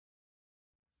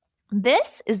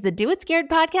This is the Do It Scared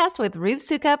podcast with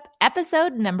Ruthed,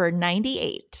 episode number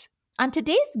 98. On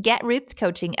today's Get Ruthed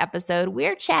coaching episode,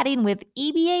 we're chatting with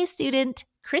EBA student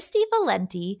Kristi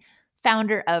Valentini,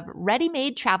 founder of Ready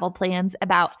Made Travel Plans,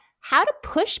 about how to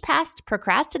push past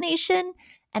procrastination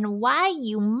and why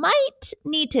you might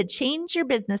need to change your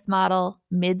business model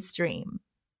midstream.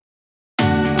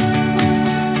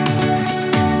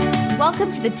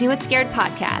 Welcome to the Do It Scared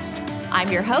podcast. I'm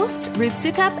your host, Ruth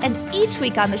Sukup, and each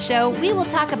week on the show, we will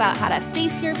talk about how to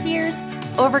face your fears,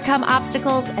 overcome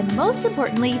obstacles, and most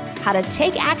importantly, how to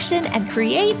take action and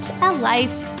create a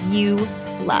life you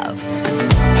love.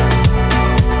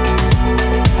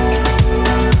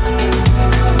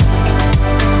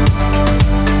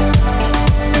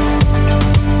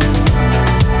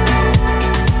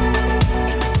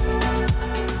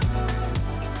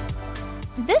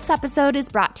 This episode is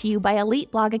brought to you by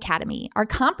Elite Blog Academy, our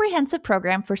comprehensive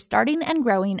program for starting and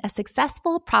growing a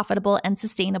successful, profitable, and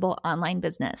sustainable online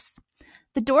business.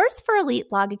 The doors for Elite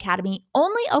Blog Academy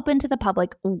only open to the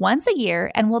public once a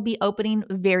year and will be opening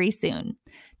very soon.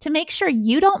 To make sure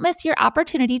you don't miss your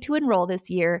opportunity to enroll this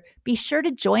year, be sure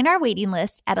to join our waiting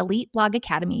list at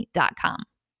eliteblogacademy.com.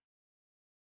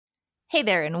 Hey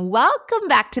there, and welcome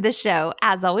back to the show.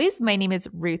 As always, my name is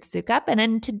Ruth Sukup, and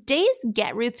in today's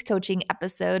Get Ruthed coaching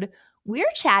episode,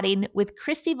 we're chatting with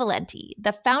Kristi Valentini,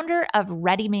 the founder of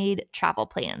Ready Made Travel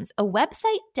Plans, a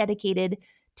website dedicated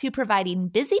to providing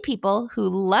busy people who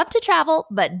love to travel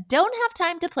but don't have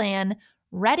time to plan,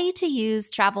 ready-to-use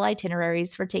travel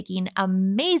itineraries for taking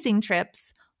amazing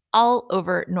trips all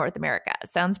over North America.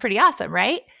 Sounds pretty awesome,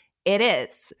 right? It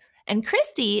is. And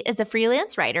Kristi is a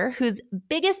freelance writer whose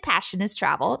biggest passion is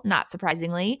travel, not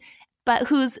surprisingly, but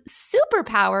whose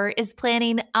superpower is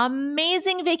planning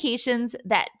amazing vacations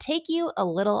that take you a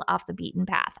little off the beaten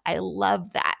path. I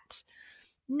love that.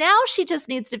 Now she just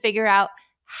needs to figure out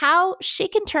how she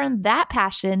can turn that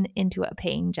passion into a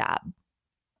paying job.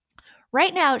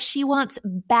 Right now, she wants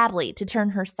badly to turn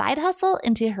her side hustle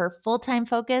into her full-time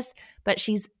focus, but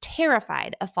she's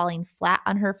terrified of falling flat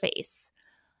on her face.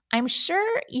 I'm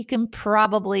sure you can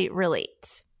probably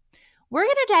relate. We're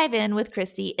going to dive in with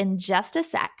Kristi in just a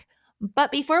sec. But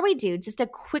before we do, just a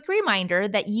quick reminder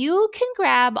that you can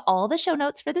grab all the show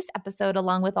notes for this episode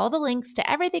along with all the links to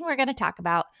everything we're going to talk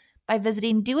about by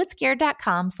visiting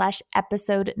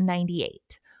doitscared.com/episode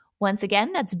 98. Once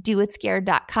again, that's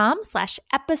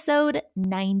doitscared.com/episode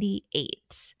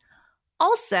 98.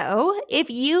 Also, if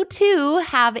you too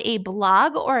have a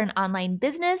blog or an online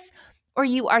business, or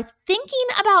you are thinking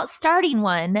about starting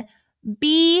one,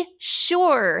 be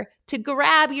sure to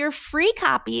grab your free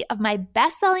copy of my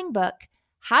best-selling book,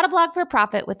 How to Blog for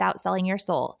Profit Without Selling Your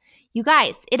Soul. You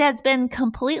guys, it has been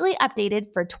completely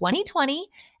updated for 2020,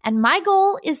 and my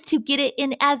goal is to get it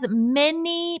in as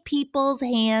many people's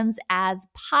hands as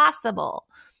possible,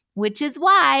 which is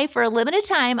why for a limited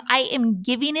time, I am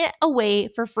giving it away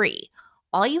for free.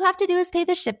 All you have to do is pay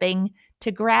the shipping.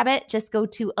 To grab it, just go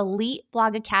to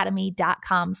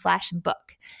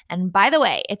eliteblogacademy.com/book. And by the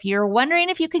way, if you're wondering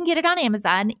if you can get it on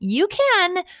Amazon, you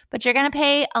can, but you're going to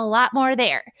pay a lot more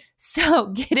there. So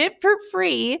get it for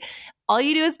free. All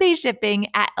you do is pay shipping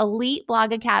at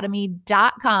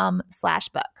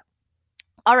eliteblogacademy.com/book.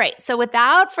 All right. So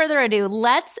without further ado,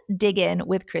 let's dig in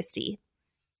with Kristi.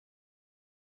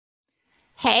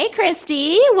 Hey,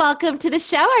 Kristi, welcome to the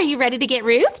show. Are you ready to get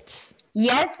Ruthed?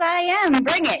 Yes, I am.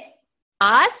 Bring it.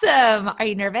 Awesome. Are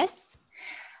you nervous?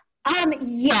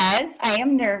 Yes, I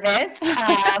am nervous.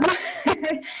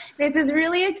 This is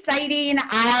really exciting.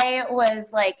 I was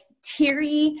like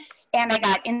teary and I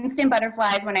got instant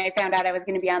butterflies when I found out I was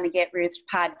going to be on the Get Ruthed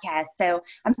podcast. So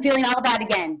I'm feeling all that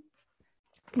again.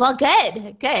 Well,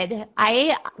 good.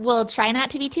 I will try not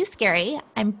to be too scary.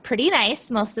 I'm pretty nice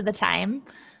most of the time,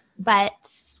 but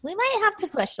we might have to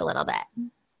push a little bit.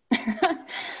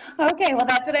 Okay, well,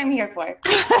 that's what I'm here for.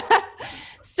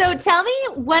 So tell me,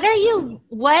 what are you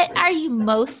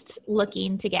most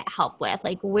looking to get help with?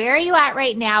 Like, where are you at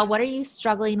right now? What are you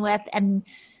struggling with? And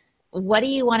what do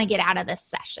you want to get out of this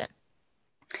session?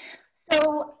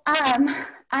 So I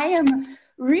am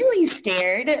really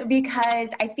scared because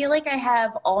I feel like I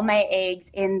have all my eggs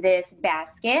in this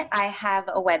basket. I have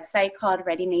a website called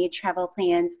Ready Made Travel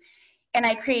Plans, and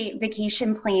I create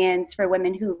vacation plans for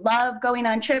women who love going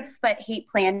on trips but hate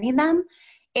planning them.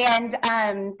 And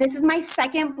this is my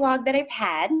second blog that I've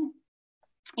had. And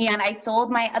I sold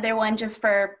my other one just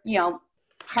for,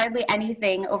 hardly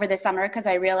anything over the summer because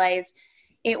I realized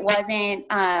it wasn't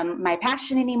my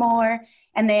passion anymore.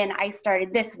 And then I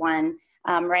started this one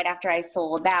right after I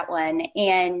sold that one.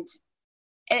 And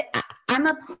I'm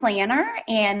a planner,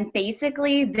 and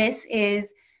basically this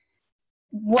is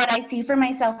what I see for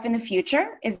myself in the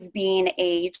future is being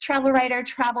a travel writer,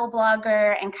 travel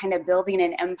blogger, and kind of building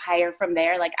an empire from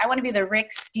there. Like, I want to be the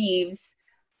Rick Steves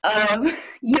of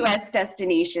US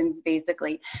destinations,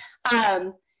 basically.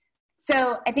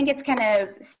 So I think it's kind of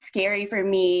scary for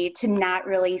me to not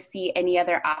really see any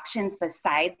other options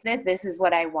besides this. This is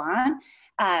what I want.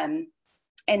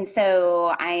 And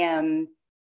so I am,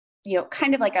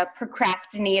 kind of like a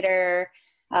procrastinator,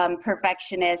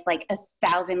 perfectionist, like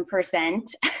 1,000%.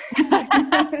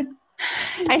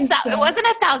 I saw it wasn't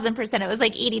 1,000%. It was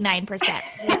like 89%.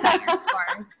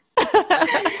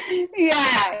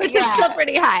 Yeah, which is still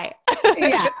pretty high.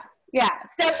 Yeah.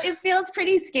 So it feels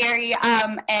pretty scary,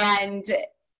 and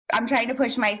I'm trying to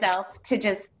push myself to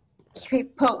just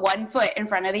put one foot in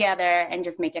front of the other and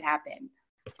just make it happen.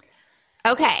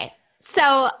 Okay,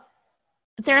 so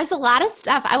there's a lot of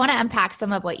stuff. I want to unpack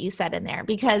some of what you said in there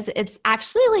because it's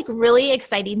actually like really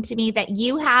exciting to me that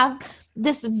you have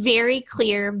this very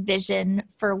clear vision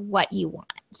for what you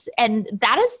want. And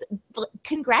that is,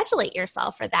 congratulate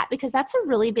yourself for that because that's a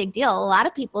really big deal. A lot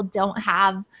of people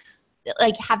have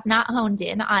not honed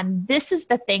in on this is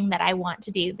the thing that I want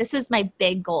to do. This is my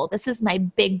big goal. This is my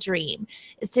big dream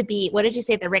is to be, what did you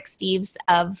say, the Rick Steves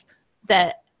of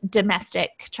the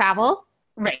domestic travel?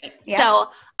 Right. Yeah. So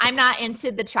I'm not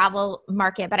into the travel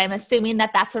market, but I'm assuming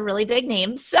that that's a really big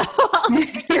name. So I'll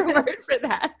take your word for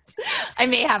that. I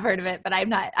may have heard of it, but I'm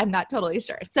not totally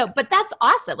sure. So, but that's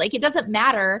awesome. Like, it doesn't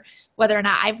matter whether or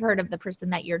not I've heard of the person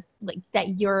that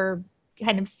you're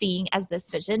kind of seeing as this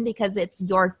vision because it's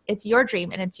your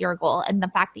dream and it's your goal. And the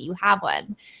fact that you have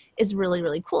one is really,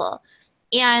 really cool.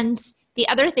 And the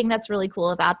other thing that's really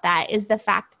cool about that is the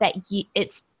fact that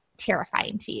it's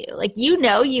terrifying to you. Like,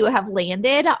 you have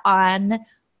landed on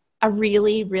a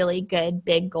really, really good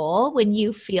big goal when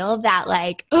you feel that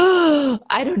like, oh,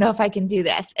 I don't know if I can do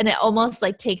this. And it almost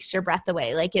like takes your breath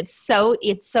away. Like it's so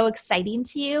exciting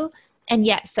to you and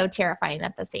yet so terrifying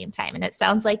at the same time. And it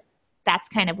sounds like that's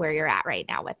kind of where you're at right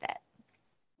now with it.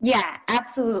 Yeah,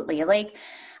 absolutely. Like,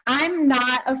 I'm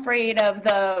not afraid of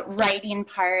the writing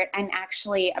part. I'm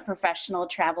actually a professional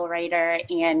travel writer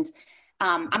and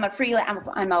I'm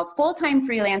a full-time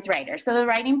freelance writer. So the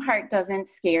writing part doesn't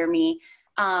scare me.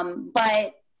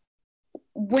 But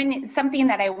when it's something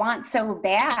that I want so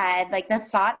bad, like the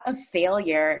thought of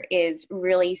failure is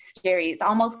really scary. It's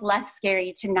almost less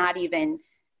scary to not even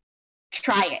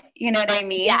try it. You know what I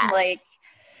mean? Yeah.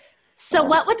 So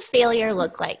what would failure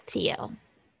look like to you?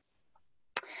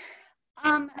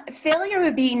 Failure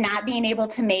would be not being able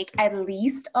to make at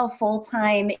least a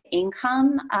full-time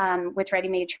income with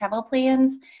ready-made travel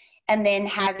plans, and then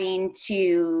having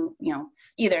to,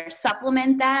 either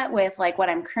supplement that with like what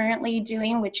I'm currently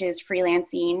doing, which is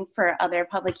freelancing for other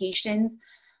publications,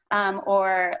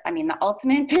 or the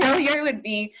ultimate failure would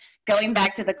be going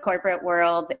back to the corporate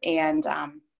world and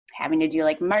having to do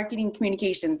like marketing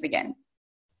communications again.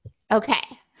 Okay,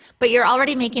 but you're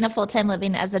already making a full-time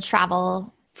living as a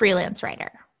travel freelance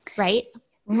writer, right?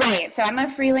 Right. So I'm a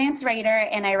freelance writer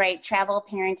and I write travel,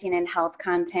 parenting, and health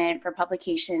content for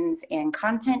publications and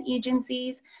content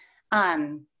agencies.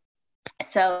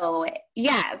 So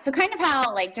kind of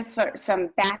how, like, just for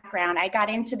some background, I got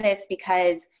into this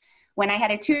because when I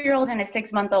had a 2-year-old and a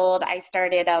 6-month-old, I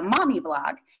started a mommy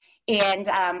blog. And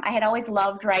I had always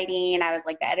loved writing. I was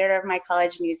like the editor of my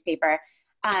college newspaper.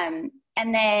 And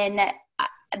then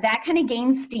that kind of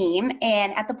gained steam.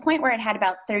 And at the point where it had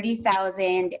about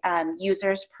 30,000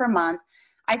 users per month,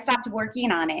 I stopped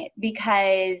working on it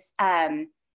because I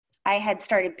had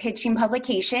started pitching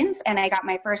publications and I got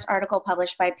my first article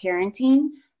published by Parenting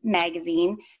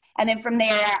magazine. And then from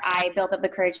there, I built up the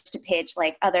courage to pitch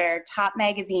like other top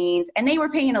magazines. And they were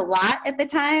paying a lot at the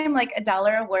time, like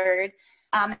 $1 a word.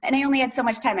 And I only had so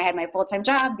much time. I had my full-time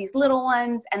job, these little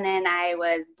ones, and then I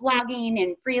was blogging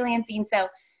and freelancing. So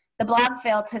the blog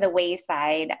fell to the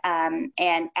wayside,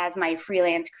 and as my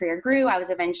freelance career grew, I was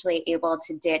eventually able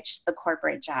to ditch the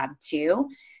corporate job too.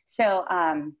 So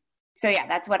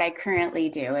that's what I currently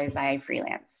do is I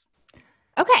freelance.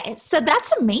 Okay, so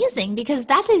that's amazing because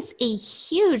that is a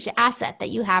huge asset that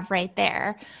you have right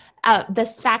there. The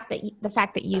fact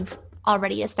that you've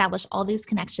already established all these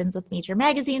connections with major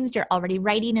magazines, you're already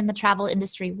writing in the travel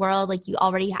industry world, like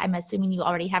I'm assuming you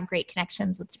already have great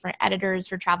connections with different editors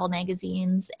for travel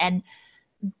magazines, and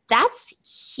that's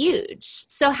huge.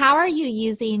 So how are you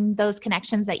using those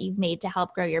connections that you've made to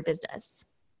help grow your business?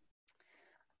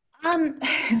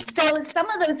 So some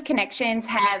of those connections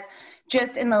have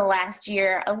just in the last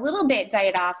year a little bit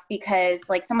died off because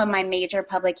like some of my major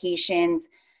publications,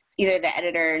 either the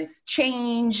editors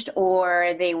changed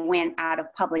or they went out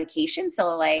of publication.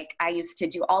 So like I used to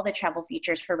do all the travel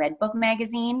features for Redbook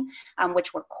magazine,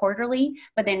 which were quarterly,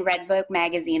 but then Redbook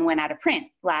magazine went out of print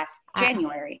last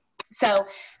January. So,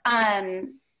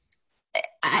 I'm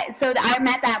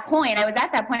at that point. I was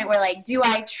at that point where like, do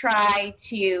I try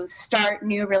to start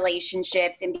new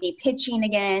relationships and be pitching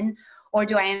again? Or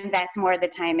do I invest more of the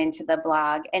time into the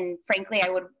blog? And frankly,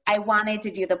 I wanted to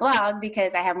do the blog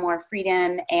because I have more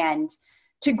freedom and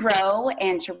to grow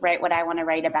and to write what I want to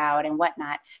write about and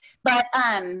whatnot. But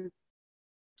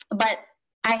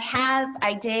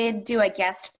I did do a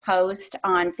guest post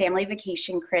on Family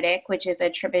Vacation Critic, which is a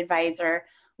TripAdvisor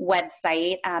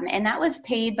website. And that was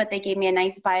paid, but they gave me a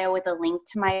nice bio with a link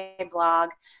to my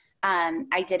blog.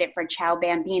 I did it for Ciao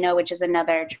Bambino, which is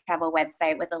another travel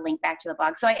website with a link back to the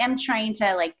blog. So I am trying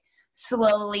to like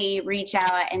slowly reach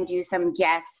out and do some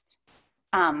guest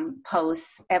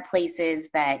posts at places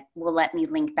that will let me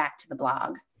link back to the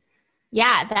blog.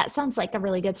 Yeah, that sounds like a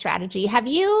really good strategy. Have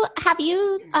you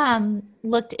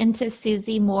looked into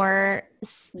Susie Moore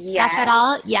stuff at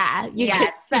all? Yeah,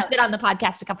 she's been on the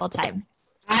podcast a couple of times.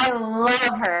 I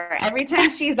love her. Every time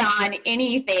she's on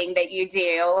anything that you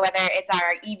do, whether it's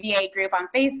our EVA group on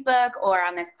Facebook or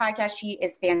on this podcast, she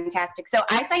is fantastic. So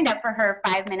I signed up for her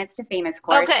 5 Minutes to Famous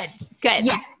course. Oh, good.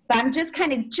 Yes. So I'm just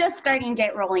starting to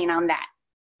get rolling on that.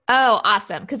 Oh,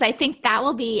 awesome. Because I think that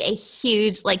will be a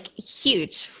huge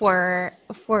for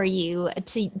you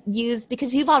to use,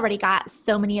 because you've already got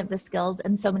so many of the skills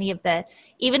and so many of the,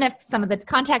 even if some of the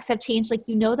contacts have changed, like,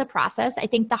 the process. I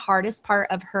think the hardest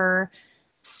part of her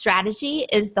strategy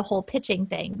is the whole pitching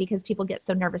thing, because people get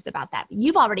so nervous about that. But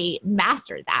you've already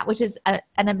mastered that, which is an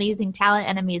amazing talent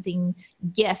and amazing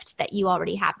gift that you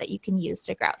already have that you can use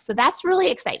to grow. So that's really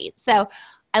exciting. So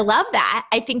I love that.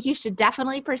 I think you should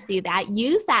definitely pursue that.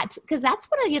 Use that, because that's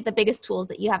one of the biggest tools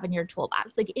that you have in your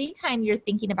toolbox. Like anytime you're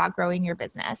thinking about growing your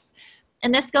business,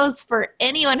 and this goes for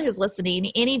anyone who's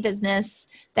listening, any business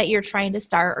that you're trying to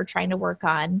start or trying to work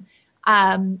on,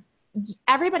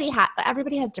 everybody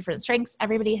has different strengths.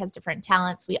 Everybody has different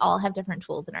talents. We all have different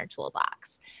tools in our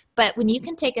toolbox. But when you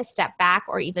can take a step back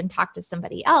or even talk to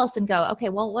somebody else and go, okay,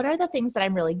 well, what are the things that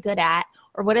I'm really good at?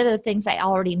 Or what are the things I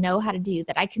already know how to do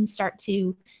that I can start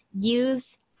to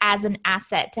use as an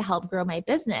asset to help grow my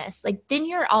business? Like, then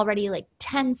you're already like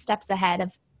 10 steps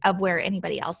ahead of where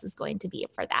anybody else is going to be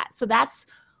for that. So that's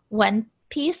one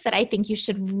piece that I think you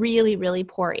should really, really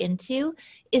pour into,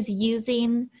 is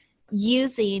using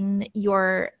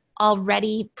your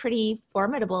already pretty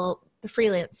formidable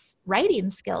freelance writing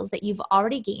skills that you've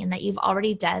already gained, that you've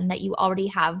already done, that you already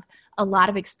have a lot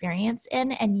of experience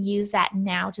in, and use that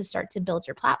now to start to build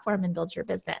your platform and build your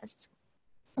business.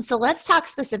 So let's talk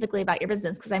specifically about your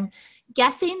business, because I'm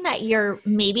guessing that you're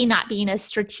maybe not being as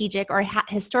strategic, or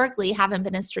historically haven't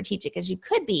been as strategic as you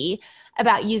could be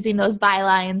about using those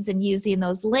bylines and using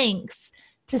those links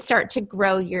to start to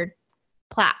grow your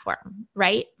platform,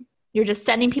 right? You're just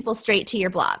sending people straight to your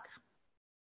blog.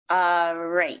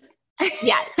 Right.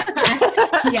 Yes.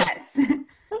 Yes.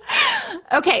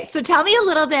 Okay. So tell me a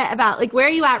little bit about like where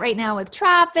are you at right now with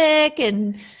traffic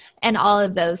and all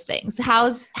of those things.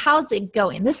 How's it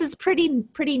going? This is a pretty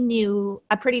new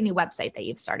website that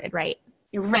you've started, right?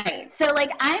 Right. So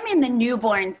like I'm in the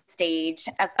newborn stage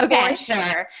for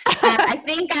sure. I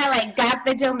think I got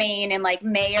the domain in like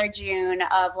May or June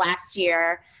of last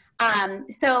year.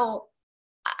 So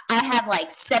I have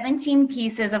 17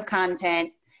 pieces of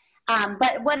content.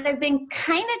 But what I've been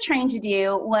kind of trying to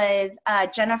do was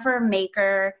Jennifer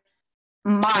Maker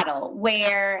model,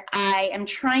 where I am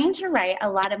trying to write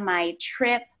a lot of my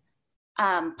trip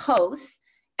posts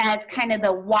as kind of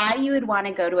the why you would want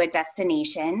to go to a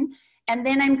destination. And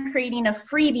then I'm creating a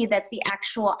freebie that's the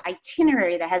actual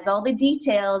itinerary that has all the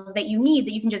details that you need,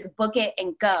 that you can just book it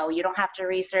and go. You don't have to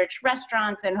research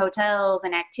restaurants and hotels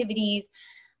and activities,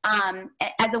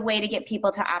 as a way to get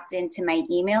people to opt into my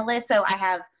email list. So I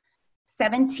have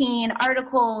 17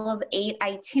 articles, 8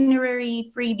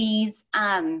 itinerary freebies.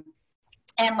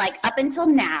 And up until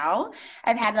now,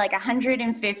 I've had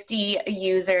 150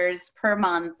 users per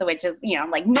month, which is,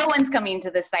 no one's coming to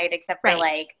the site except for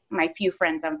my few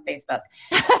friends on Facebook.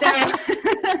 So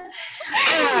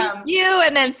you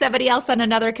and then somebody else on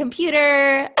another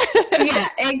computer. Yeah,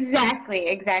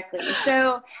 exactly.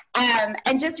 So,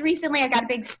 and just recently I got a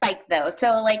big spike though.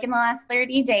 So in the last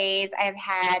 30 days, I've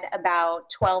had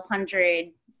about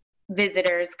 1,200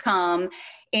 visitors come,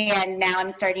 and now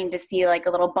I'm starting to see a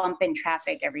little bump in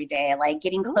traffic every day,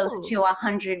 getting close to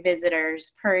 100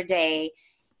 visitors per day.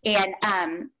 And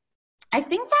I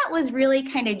think that was really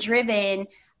kind of driven.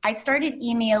 I started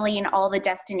emailing all the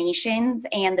destinations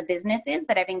and the businesses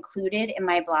that I've included in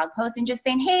my blog post and just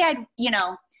saying, hey, I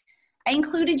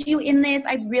included you in this.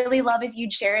 I'd really love if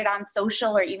you'd share it on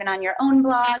social or even on your own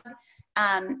blog.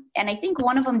 And I think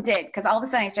one of them did, because all of a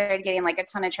sudden I started getting like a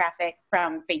ton of traffic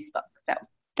from Facebook. So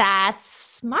that's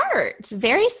smart.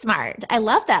 Very smart. I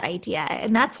love that idea.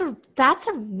 And that's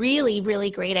a really, really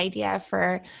great idea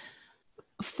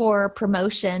for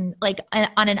promotion, like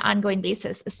on an ongoing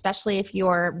basis, especially if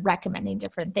you're recommending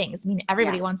different things. I mean,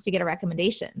 everybody wants to get a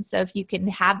recommendation. So if you can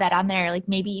have that on there, like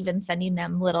maybe even sending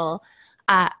them little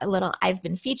I've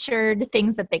been featured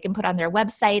things that they can put on their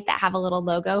website that have a little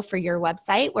logo for your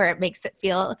website where it makes it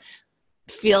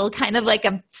feel kind of like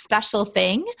a special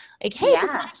thing. Like, hey,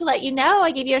 just wanted to let you know,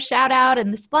 I gave you a shout out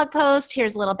in this blog post.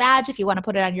 Here's a little badge. If you want to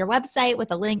put it on your website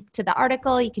with a link to the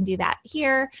article, you can do that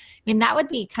here. I mean, that would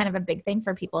be kind of a big thing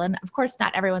for people. And of course,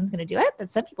 not everyone's going to do it, but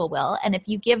some people will. And if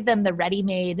you give them the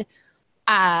ready-made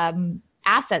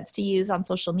assets to use on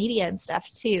social media and stuff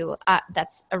too,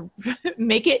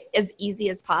 make it as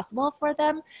easy as possible for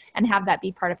them and have that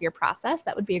be part of your process.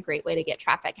 That would be a great way to get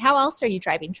traffic. How else are you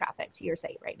driving traffic to your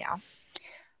site right now?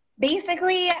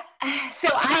 Basically, so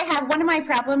one of my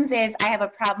problems is I have a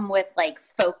problem with like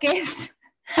focus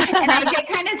and I get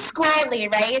kind of squirrely,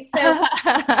 right? So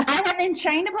I have been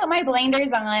trying to put my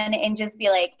blinders on and just be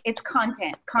like, it's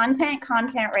content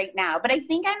right now. But I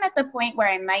think I'm at the point where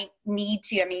I might need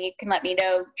to, I mean, you can let me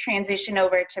know, transition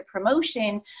over to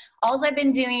promotion. All I've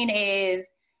been doing is,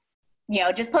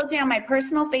 just posting on my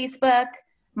personal Facebook,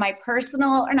 not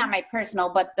my personal,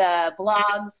 but the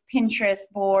blogs, Pinterest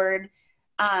board,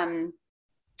 and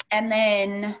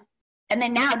then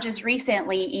now just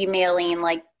recently emailing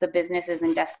like the businesses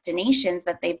and destinations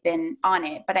that they've been on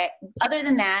it. But other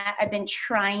than that, I've been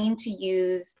trying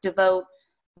to devote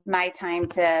my time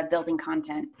to building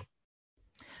content.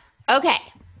 Okay.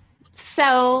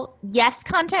 So yes,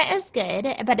 content is good,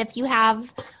 but if you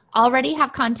already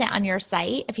have content on your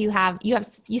site, you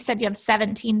said you have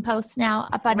 17 posts now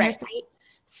up on your site.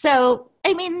 So,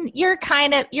 I mean, you're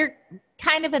kind of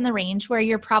in the range where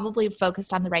you're probably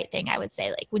focused on the right thing, I would say.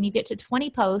 Like when you get to 20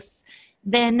 posts,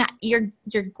 then you're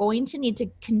going to need to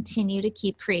continue to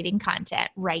keep creating content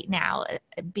right now,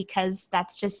 because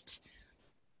that's just,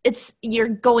 you're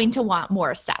going to want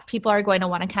more stuff. People are going to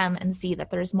want to come and see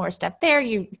that there's more stuff there.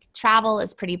 Travel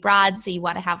is pretty broad, so you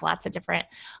want to have lots of different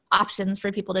options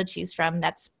for people to choose from.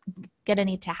 That's going to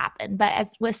need to happen. But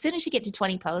as soon as you get to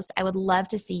 20 posts, I would love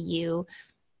to see you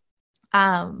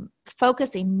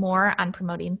focusing more on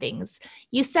promoting things.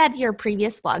 You said your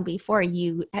previous blog before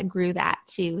you grew that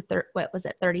to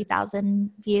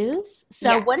 30,000 views.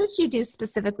 So what did you do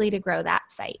specifically to grow that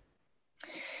site?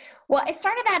 Well, I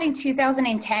started that in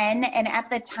 2010, and at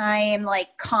the time, like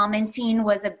commenting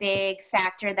was a big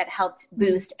factor that helped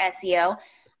boost SEO.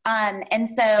 And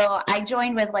so I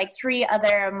joined with like 3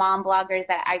 other mom bloggers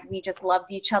that we just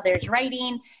loved each other's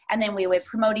writing, and then we would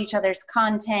promote each other's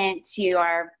content to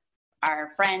our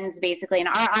friends basically in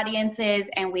our audiences,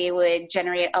 and we would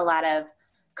generate a lot of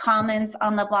comments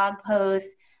on the blog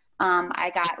posts.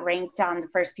 I got ranked on the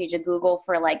first page of Google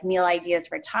for like meal ideas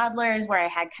for toddlers, where I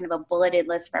had kind of a bulleted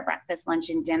list for breakfast, lunch,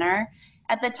 and dinner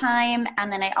at the time.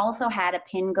 And then I also had a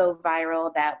pin go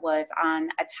viral that was on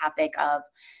a topic of,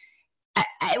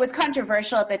 it was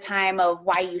controversial at the time, of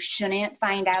why you shouldn't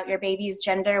find out your baby's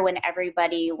gender when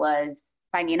everybody was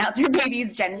finding out their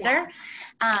baby's gender.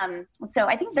 So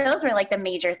I think those were like the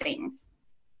major things.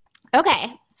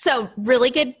 Okay. So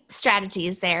really good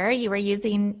strategies there. You were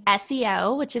using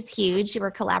SEO, which is huge. You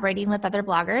were collaborating with other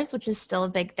bloggers, which is still a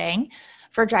big thing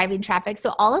for driving traffic.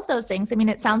 So all of those things, I mean,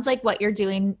 it sounds like what you're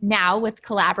doing now with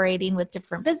collaborating with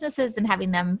different businesses and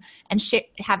having them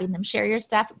share your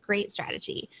stuff, great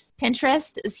strategy.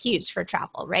 Pinterest is huge for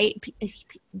travel, right?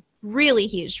 Really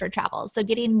huge for travel. So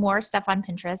getting more stuff on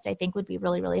Pinterest, I think, would be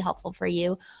really, really helpful for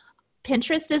you.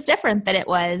 Pinterest is different than it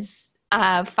was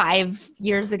 5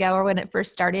 years ago, or when it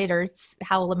first started, or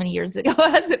how many years ago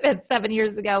has it been? 7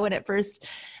 years ago when it first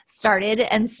started.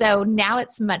 And so now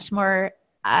it's much more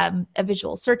a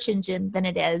visual search engine than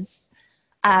it is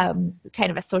kind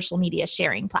of a social media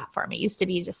sharing platform. It used to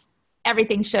be just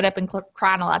everything showed up in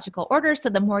chronological order. So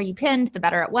the more you pinned, the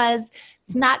better it was.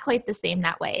 It's not quite the same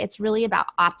that way. It's really about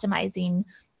optimizing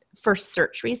for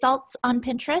search results on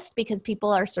Pinterest, because people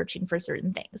are searching for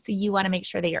certain things. So you want to make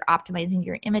sure that you're optimizing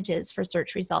your images for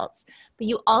search results, but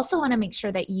you also want to make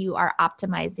sure that you are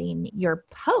optimizing your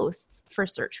posts for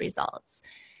search results.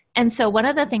 And so one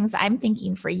of the things I'm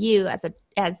thinking for you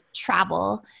as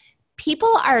travel,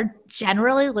 people are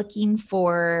generally looking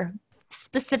for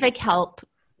specific help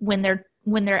when they're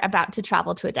when they're about to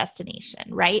travel to a destination,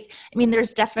 right? I mean,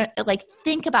 there's definitely like,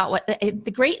 think about what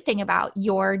the great thing about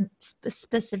your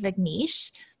specific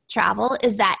niche travel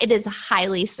is that it is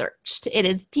highly searched. It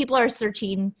is, people are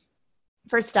searching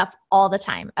for stuff all the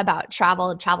time about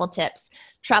travel, travel tips,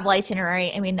 travel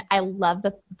itinerary. I mean, I love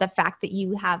the fact that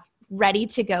you have ready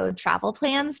to go travel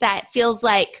plans that feels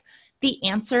like the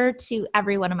answer to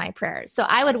every one of my prayers. So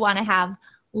I would want to have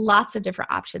lots of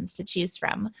different options to choose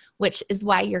from, which is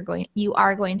why you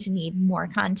are going to need more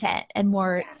content and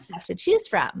more stuff to choose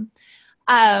from.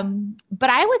 But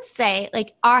I would say,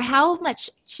 like, how much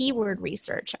keyword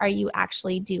research are you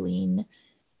actually doing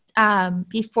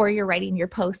before you're writing your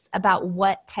posts about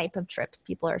what type of trips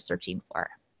people are searching for?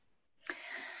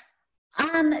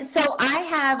 So I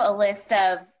have a list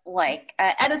of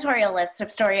editorial list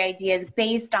of story ideas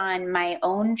based on my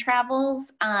own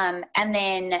travels. And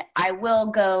then I will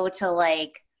go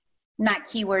to not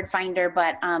keyword finder,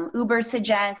 but Uber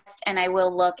Suggest, and I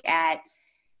will look at,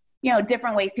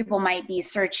 different ways people might be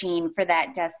searching for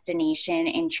that destination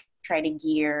and try to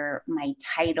gear my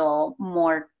title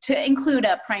more to include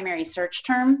a primary search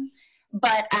term.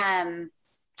 But I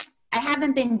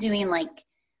haven't been doing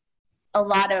a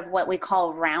lot of what we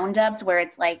call roundups, where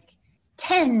it's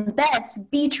 10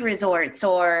 best beach resorts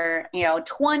or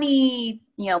 20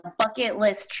 bucket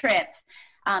list trips.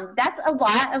 That's a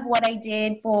lot of what I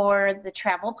did for the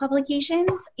travel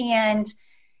publications, and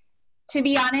to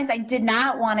be honest, I did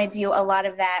not want to do a lot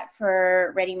of that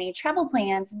for ready-made travel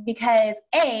plans because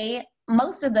A,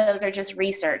 most of those are just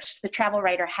researched. The travel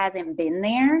writer hasn't been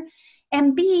there.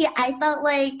 And B, I felt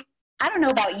like, I don't know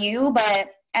about you, but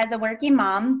as a working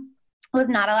mom with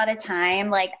not a lot of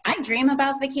time, I dream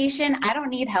about vacation. I don't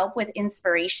need help with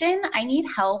inspiration. I need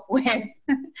help with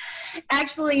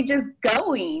actually just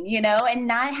going, and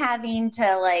not having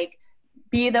to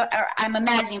I'm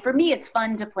imagining, for me, it's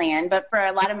fun to plan, but for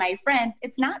a lot of my friends,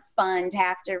 it's not fun to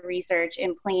have to research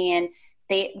and plan.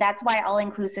 That's why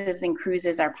all-inclusives and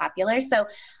cruises are popular. So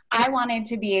I wanted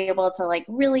to be able to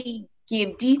really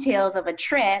give details of a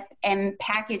trip and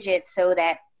package it so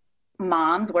that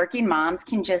working moms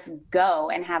can just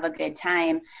go and have a good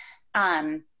time.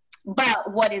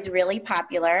 But what is really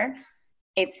popular,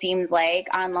 it seems like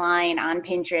online on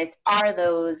Pinterest, are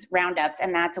those roundups.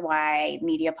 And that's why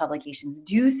media publications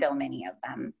do so many of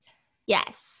them.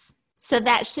 Yes. So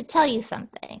that should tell you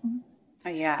something. Oh,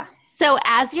 yeah. So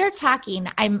as you're talking,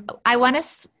 I want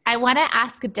to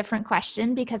ask a different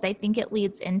question because I think it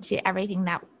leads into everything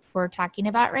that we're talking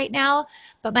about right now.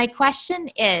 But my question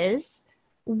is,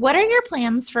 what are your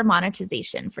plans for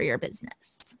monetization for your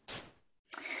business?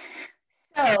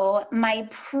 So my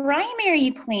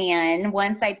primary plan,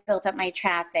 once I built up my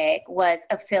traffic, was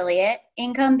affiliate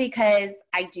income, because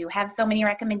I do have so many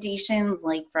recommendations,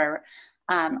 for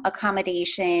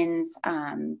accommodations,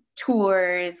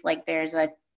 tours. There's a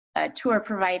tour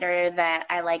provider that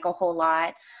I like a whole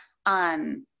lot.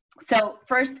 So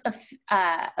first,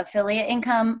 affiliate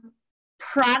income.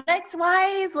 Products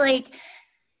wise,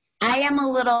 I am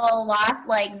a little lost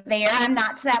there. I'm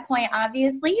not to that point,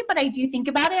 obviously, but I do think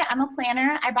about it. I'm a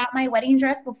planner. I bought my wedding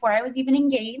dress before I was even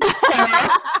engaged.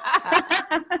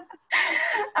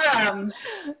 So.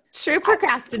 True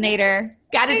procrastinator.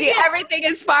 Got to do everything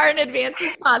as far in advance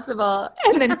as possible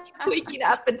and then keep tweaking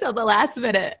up until the last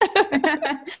minute.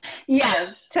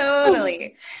 Yes,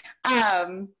 totally.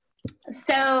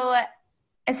 So I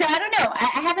don't know.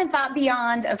 I haven't thought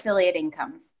beyond affiliate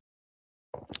income.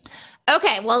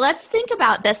 Okay, well, let's think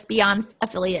about this beyond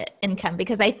affiliate income,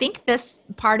 because I think this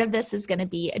part of this is going to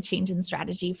be a change in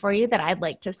strategy for you that I'd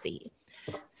like to see.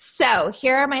 So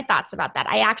here are my thoughts about that.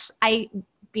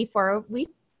 Before we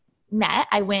met,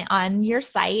 I went on your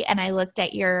site and I looked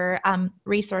at your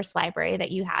resource library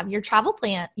that you have. Your travel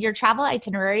plan, your travel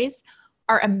itineraries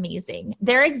are amazing.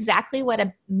 They're exactly what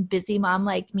a busy mom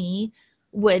like me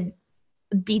would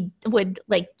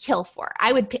kill for.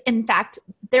 In fact,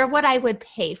 they're what I would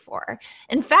pay for.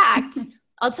 In fact,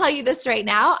 I'll tell you this right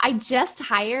now. I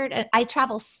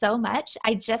travel so much.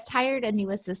 I just hired a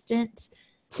new assistant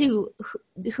who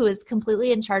is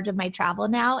completely in charge of my travel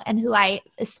now, and who I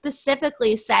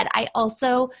specifically said, I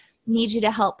also need you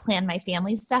to help plan my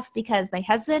family stuff, because my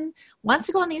husband wants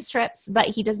to go on these trips, but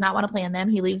he does not want to plan them.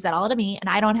 He leaves that all to me and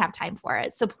I don't have time for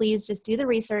it. So please just do the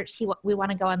research. We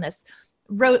want to go on this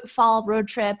fall road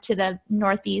trip to the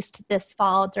Northeast this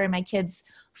fall during my kids'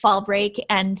 fall break.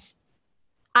 And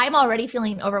I'm already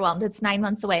feeling overwhelmed. It's 9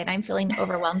 months away and I'm feeling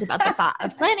overwhelmed about the thought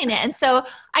of planning it. And so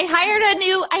I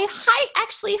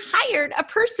actually hired a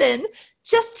person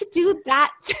just to do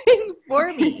that thing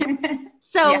for me.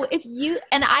 So if you,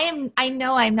 and I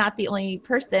know I'm not the only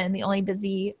person, the only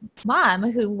busy mom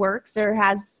who works or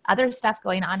has other stuff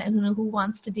going on and who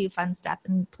wants to do fun stuff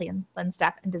and plan fun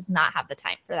stuff and does not have the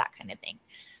time for that kind of thing.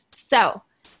 So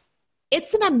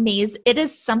it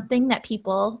is something that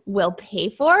people will pay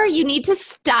for. You need to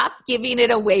stop giving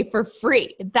it away for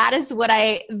free. That is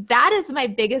my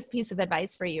biggest piece of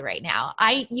advice for you right now.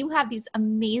 You have these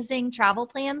amazing travel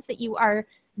plans that you are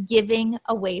giving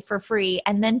away for free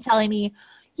and then telling me,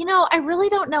 I really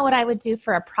don't know what I would do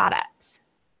for a product.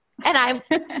 And I'm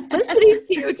listening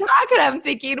to you talk and I'm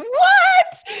thinking,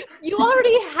 what? You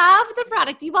already have the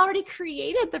product. You've already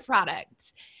created the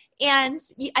product. And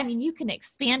you can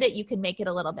expand it. You can make it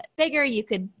a little bit bigger.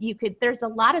 There's a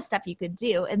lot of stuff you could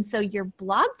do. And so your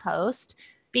blog post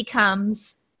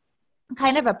becomes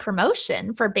kind of a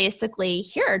promotion for basically,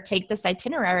 here, take this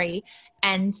itinerary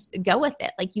and go with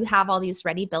it. Like you have all these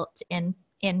ready built in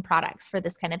products for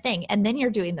this kind of thing. And then you're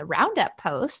doing the roundup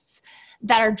posts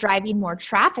that are driving more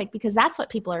traffic because that's what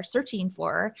people are searching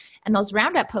for. And those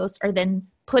roundup posts are then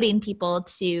putting people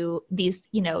to these,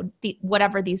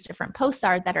 whatever these different posts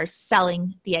are that are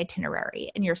selling the itinerary,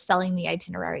 and you're selling the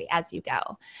itinerary as you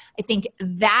go. I think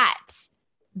that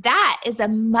is a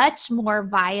much more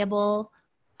viable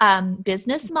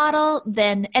business model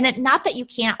not that you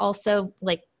can't also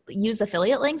like use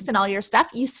affiliate links and all your stuff.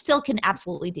 You still can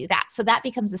absolutely do that. So that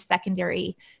becomes a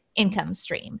secondary income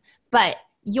stream. But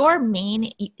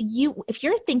if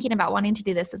you're thinking about wanting to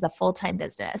do this as a full-time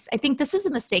business, I think this is a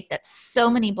mistake that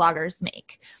so many bloggers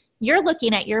make. You're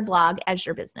looking at your blog as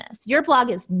your business. Your blog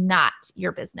is not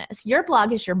your business. Your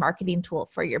blog is your marketing tool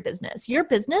for your business. Your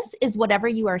business is whatever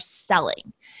you are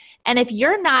selling. And if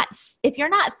you're not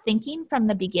thinking from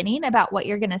the beginning about what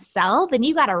you're going to sell, then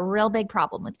you got a real big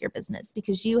problem with your business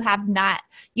because you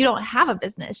don't have a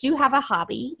business. You have a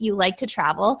hobby. You like to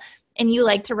travel and you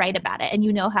like to write about it and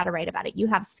you know how to write about it. You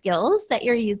have skills that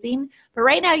you're using, but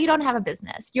right now you don't have a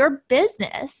business. Your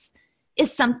business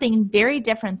is something very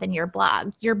different than your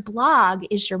blog. Your blog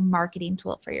is your marketing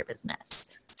tool for your business.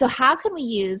 So how can we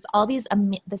use all this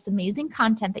amazing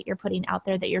content that you're putting out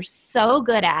there that you're so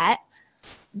good at,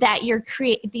 that you're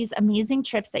these amazing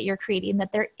trips that you're creating,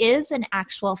 that there is an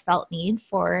actual felt need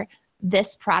for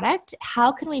this product?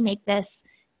 How can we make this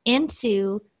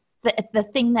into the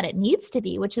thing that it needs to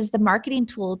be, which is the marketing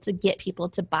tool to get people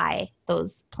to buy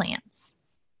those plans?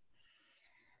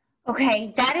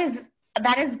 Okay, that is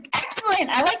excellent.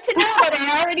 I like to know that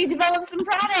I already developed some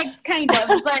products, kind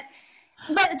of.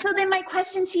 But so then my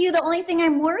question to you, the only thing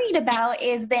I'm worried about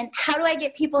is then how do I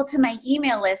get people to my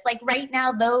email list? Like right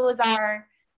now,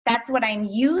 that's what I'm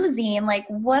using. Like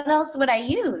what else would I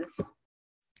use?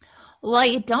 Well,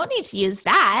 you don't need to use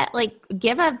that. Like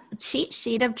give a cheat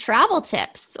sheet of travel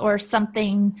tips or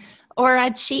something, or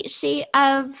a cheat sheet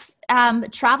of a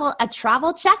travel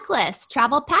checklist,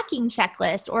 travel packing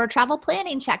checklist, or a travel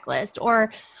planning checklist,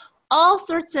 or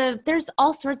there's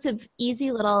all sorts of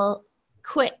easy little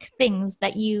quick things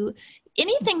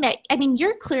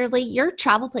your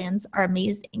travel plans are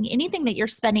amazing. Anything that you're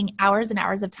spending hours and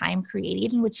hours of time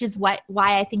creating, which is why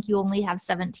I think you only have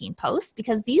 17 posts,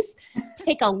 because these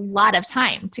take a lot of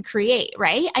time to create,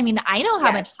 right? I mean, I know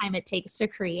how much time it takes to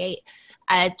create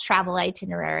a travel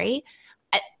itinerary.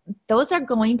 Those are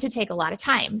going to take a lot of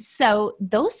time. So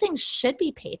those things should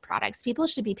be paid products. People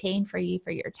should be paying for you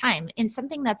for your time. And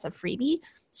something that's a freebie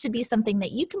should be something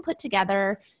that you can put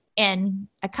together in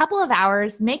a couple of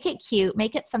hours, make it cute,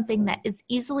 make it something that is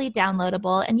easily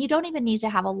downloadable, and you don't even need to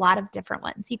have a lot of different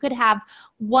ones. You could have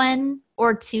 1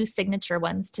 or 2 signature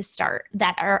ones to start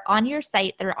that are on your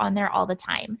site, that are on there all the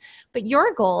time. But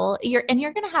your goal, you're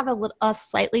going to have a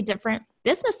slightly different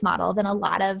business model than a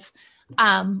lot of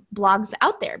blogs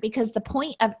out there, because the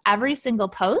point of every single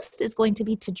post is going to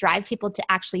be to drive people to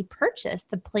actually purchase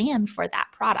the plan for that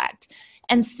product.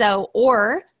 And so,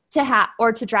 or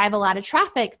to drive a lot of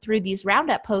traffic through these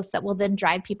roundup posts that will then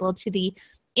drive people to the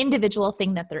individual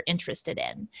thing that they're interested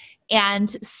in. And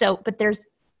so, but there's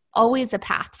always a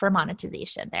path for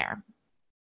monetization there.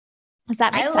 Does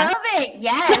that make sense? I love it.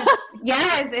 Yes.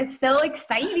 Yes. It's so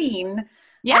exciting.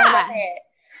 Yeah. I love it.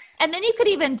 And then you could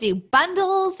even do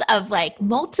bundles of like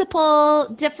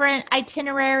multiple different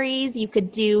itineraries. You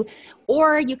could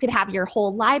have your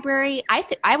whole library.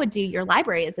 I would do your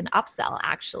library as an upsell,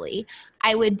 actually.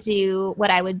 What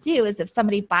I would do is if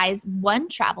somebody buys one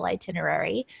travel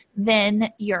itinerary,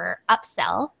 then your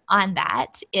upsell on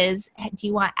that is, do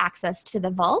you want access to the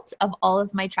vault of all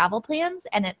of my travel plans?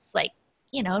 And it's like,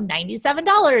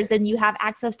 $97, and you have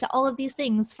access to all of these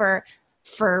things for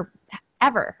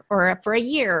ever, or for a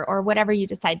year, or whatever you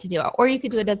decide to do. Or you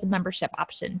could do it as a membership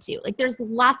option too. Like there's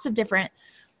lots of different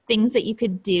things that you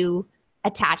could do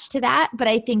attached to that. But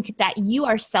I think that you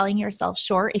are selling yourself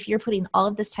short if you're putting all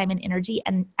of this time and energy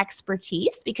and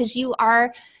expertise, because you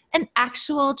are an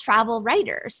actual travel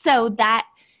writer. So that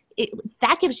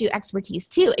gives you expertise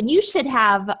too. And you should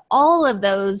have all of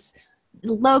those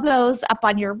logos up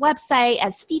on your website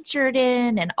as featured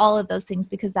in and all of those things,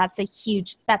 because that's a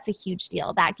huge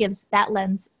deal. That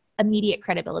lends immediate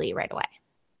credibility right away.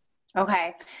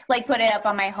 Okay. Like put it up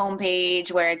on my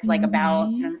homepage where it's like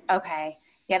about, okay.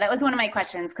 Yeah, that was one of my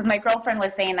questions, because my girlfriend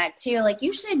was saying that too. Like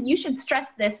you should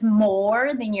stress this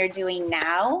more than you're doing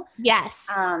now. Yes.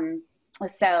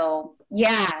 So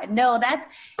yeah, no,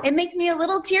 it makes me a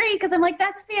little teary, because I'm like,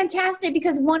 that's fantastic,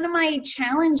 because one of my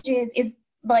challenges is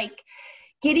like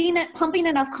pumping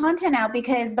enough content out,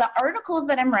 because the articles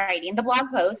that I'm writing, the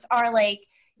blog posts, are like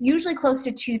usually close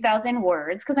to 2,000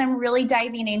 words, because I'm really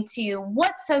diving into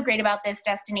what's so great about this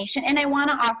destination. And I want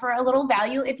to offer a little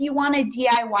value. If you want to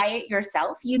DIY it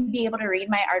yourself, you'd be able to read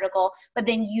my article, but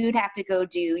then you'd have to go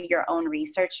do your own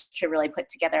research to really put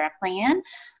together a plan.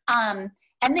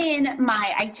 And then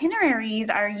my itineraries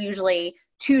are usually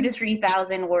 2,000 to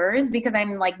 3,000 words, because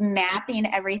I'm like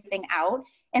mapping everything out.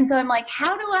 And so I'm like,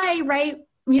 how do I write?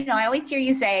 I always hear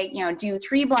you say, do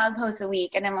 3 blog posts a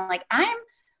week. And I'm like, I'm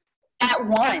at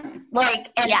 1,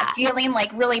 feeling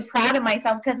like really proud of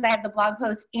myself because I have the blog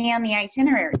post and the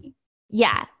itinerary.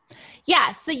 Yeah.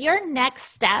 Yeah. So your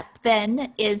next step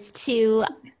then is to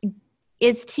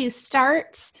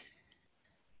start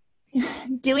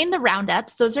doing the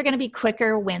roundups. Those are going to be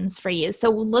quicker wins for you. So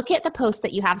look at the posts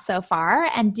that you have so far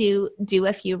and do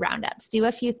a few roundups, do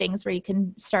a few things where you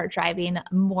can start driving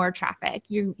more traffic.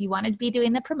 You want to be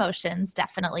doing the promotions,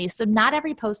 definitely. So not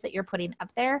every post that you're putting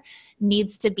up there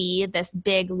needs to be this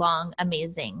big, long,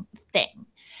 amazing thing.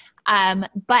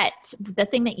 But the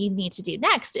thing that you need to do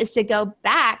next is to go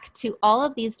back to all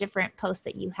of these different posts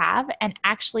that you have and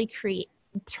actually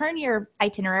turn your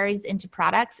itineraries into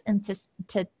products and to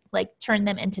turn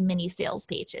them into mini sales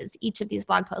pages. Each of these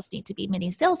blog posts need to be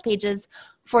mini sales pages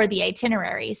for the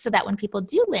itinerary, so that when people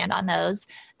do land on those,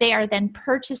 they are then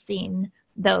purchasing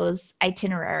those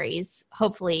itineraries,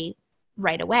 hopefully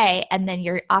right away. And then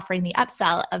you're offering the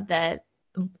upsell of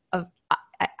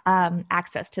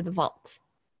access to the vault.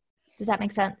 Does that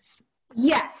make sense?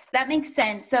 Yes, that makes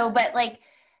sense. So, but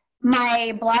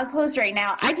my blog post right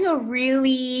now, I do a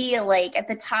really at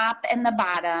the top and the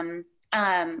bottom,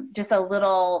 just a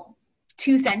little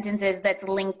 2 sentences that's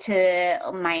linked to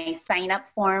my sign up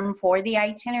form for the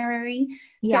itinerary.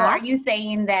 Yeah. So are you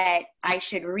saying that I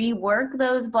should rework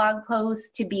those blog posts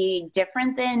to be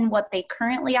different than what they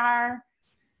currently are?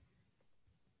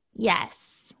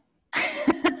 Yes.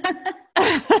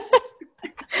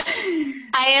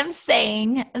 I am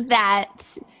saying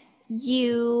that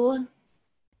you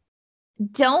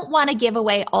don't want to give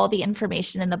away all the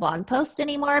information in the blog post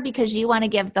anymore, because you want to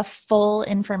give the full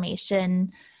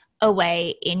information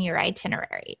away in your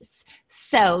itineraries.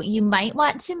 So you might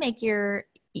want to make I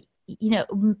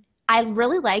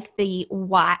really like the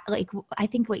why, I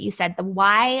think what you said, the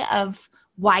why of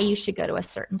why you should go to a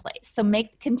certain place. So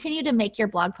continue to make your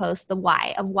blog post the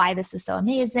why of why this is so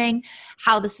amazing,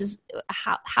 how this is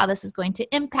going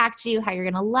to impact you, how you're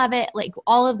going to love it,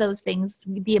 all of those things,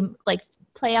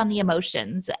 play on the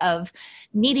emotions of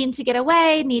needing to get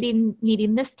away,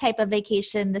 needing this type of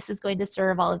vacation. This is going to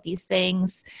serve all of these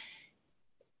things.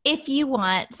 If you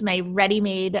want my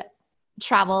ready-made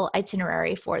travel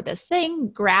itinerary for this thing,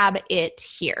 grab it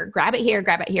here, grab it here,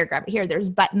 grab it here, grab it here. There's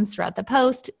buttons throughout the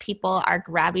post. People are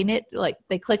grabbing it,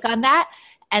 they click on that,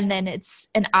 and then it's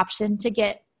an option to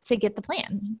get the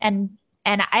plan. And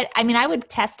I would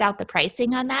test out the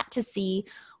pricing on that to see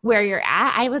where you're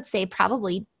at. I would say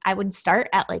probably I would start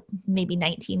at maybe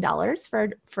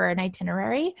 $19 for an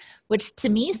itinerary, which to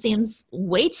me seems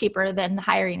way cheaper than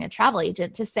hiring a travel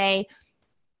agent to say.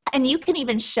 And you can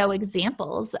even show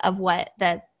examples of what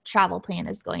the travel plan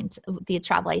the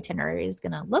travel itinerary is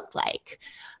going to look like,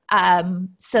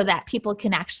 so that people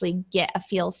can actually get a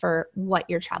feel for what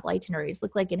your travel itineraries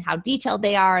look like and how detailed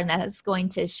they are. And that it's going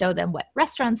to show them what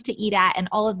restaurants to eat at and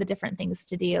all of the different things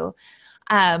to do.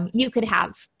 You could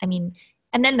have,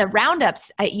 and then the roundups,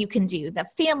 you can do the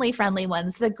family-friendly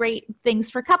ones, the great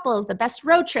things for couples, the best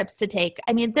road trips to take.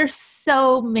 There's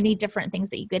so many different things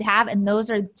that you could have, and those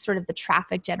are sort of the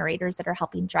traffic generators that are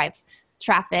helping drive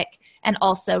traffic, and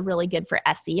also really good for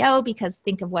SEO, because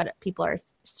think of what people are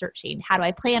searching. How do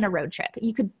I plan a road trip?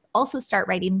 You could also start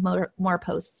writing more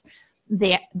posts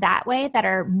that way that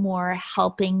are more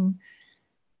helping.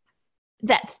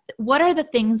 What are the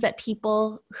things that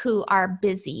people who are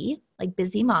busy, like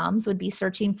busy moms would be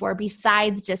searching for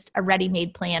besides just a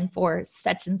ready-made plan for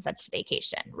such and such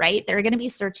vacation, right? They're going to be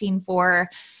searching for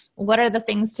what are the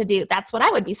things to do. That's what I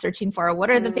would be searching for.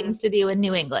 What are the things to do in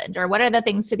New England, or what are the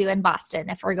things to do in Boston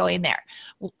if we're going there?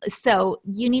 So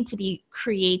you need to be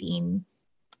creating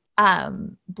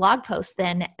blog posts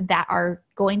then that are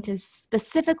going to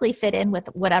specifically fit in with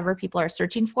whatever people are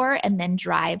searching for and then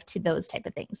drive to those type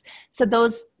of things. So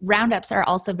those roundups are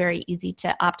also very easy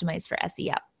to optimize for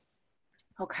SEO.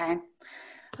 Okay.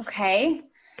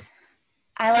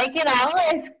 I like it all.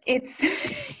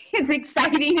 It's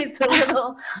exciting. It's a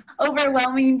little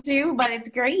overwhelming too, but it's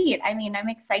great. I mean, I'm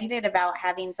excited about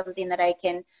having something that I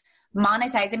can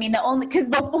monetize. I mean, because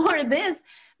before this,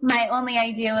 my only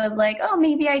idea was like, oh,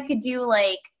 maybe I could do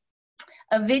like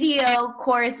a video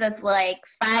course that's like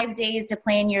 5 days to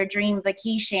plan your dream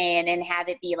vacation and have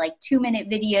it be like 2-minute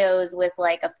videos with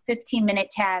like a 15-minute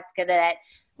task that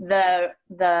the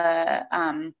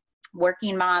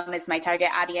working mom is my target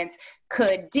audience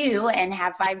could do and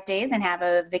have 5 days and have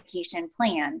a vacation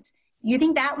planned. You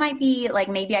think that might be like,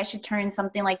 maybe I should turn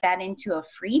something like that into a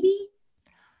freebie?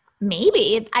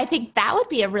 Maybe. I think that would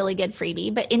be a really good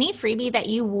freebie, but any freebie that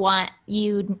you want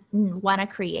to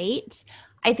create,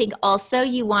 I think also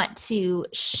you want to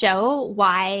show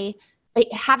why,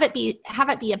 like, have it be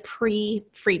a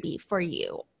pre-freebie for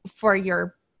you, for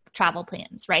your travel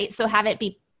plans, right? So have it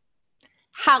be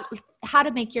how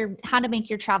to make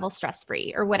your travel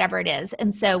stress-free or whatever it is.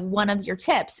 And so one of your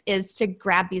tips is to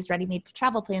grab these ready-made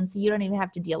travel plans so you don't even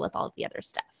have to deal with all of the other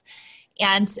stuff.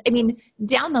 And I mean,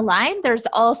 down the line, there's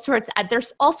all sorts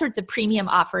of premium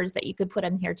offers that you could put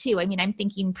in here too. I mean, I'm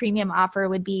thinking premium offer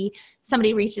would be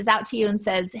somebody reaches out to you and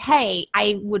says, hey,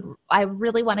 I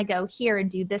really want to go here and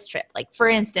do this trip. Like, for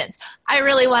instance, I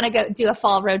really want to go do a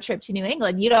fall road trip to New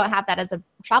England. You don't have that as a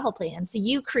travel plan. So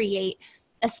you create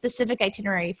a specific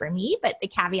itinerary for me, but the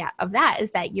caveat of that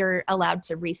is that you're allowed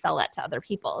to resell that to other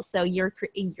people. So you're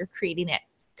creating it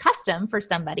custom for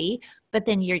somebody, but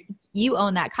then you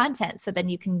own that content. So then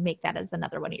you can make that as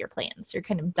another one of your plans. You're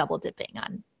kind of double dipping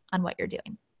on what you're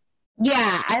doing.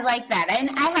 Yeah, I like that. And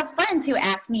I have friends who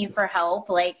ask me for help.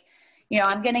 Like,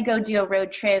 I'm going to go do a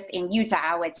road trip in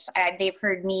Utah, which they've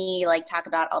heard me like talk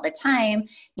about all the time.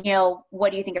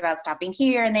 What do you think about stopping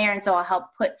here and there? And so I'll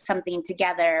help put something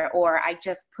together. Or I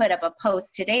just put up a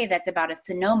post today that's about a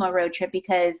Sonoma road trip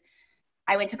because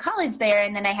I went to college there,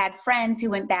 and then I had friends who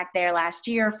went back there last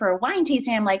year for wine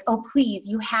tasting. I'm like, oh, please,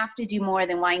 you have to do more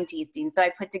than wine tasting. So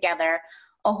I put together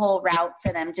a whole route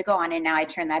for them to go on, and now I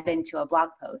turn that into a blog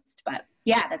post. But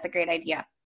yeah, that's a great idea.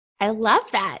 I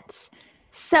love that.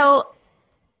 So,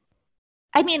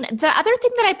 I mean, the other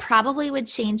thing that I probably would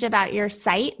change about your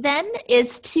site then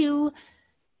is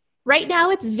right now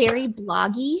it's very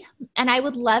bloggy, and I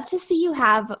would love to see you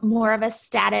have more of a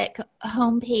static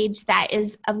homepage that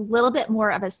is a little bit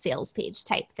more of a sales page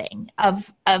type thing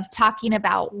of talking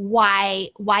about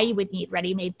why you would need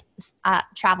ready-made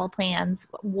travel plans,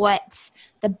 what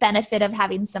the benefit of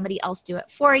having somebody else do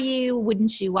it for you.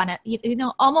 Wouldn't you want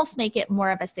to, almost make it more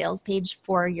of a sales page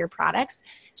for your products,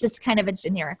 just kind of a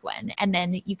generic one. And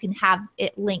then you can have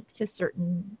it linked to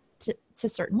certain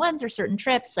ones or certain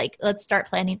trips. Like, let's start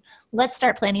planning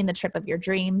the trip of your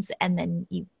dreams, and then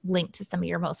you link to some of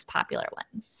your most popular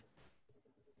ones.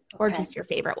 Or just your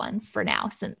favorite ones for now,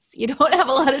 since you don't have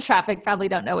a lot of traffic, probably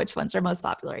don't know which ones are most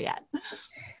popular yet.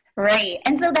 Right.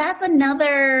 And so that's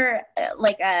another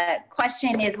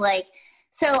question is like,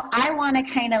 so I want to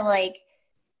kind of like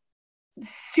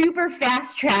super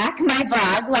fast track my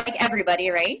blog, like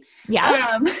everybody, right?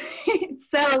 Yeah.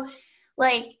 So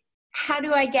like, how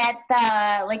do I get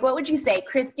what would you say,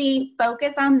 Kristi,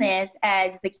 focus on this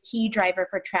as the key driver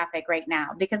for traffic right now?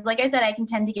 Because like I said, I can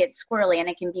tend to get squirrely, and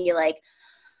it can be like,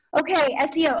 okay,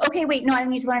 SEO. Okay, wait, no, I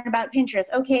need to learn about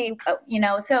Pinterest. Okay.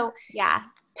 So yeah,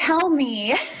 tell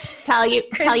you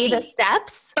the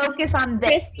steps. Focus on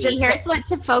this. Kristi, here's what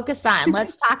to focus on.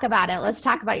 Let's talk about it. Let's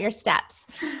talk about your steps.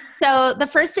 So the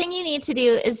first thing you need to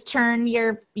do is turn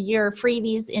your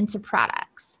freebies into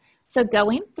products. So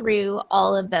going through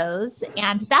all of those,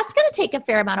 and that's going to take a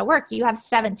fair amount of work. You have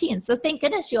 17. So thank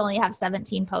goodness you only have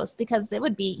 17 posts, because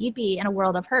you'd be in a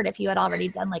world of hurt if you had already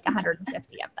done like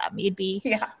 150 of them. You'd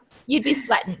be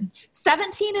sweating.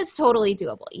 17 is totally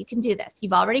doable. You can do this.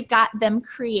 You've already got them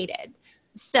created.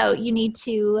 So you need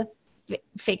to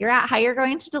figure out how you're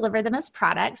going to deliver them as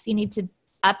products. You need to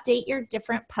update your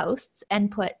different posts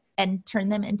and turn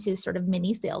them into sort of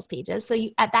mini sales pages. So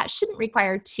that shouldn't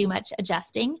require too much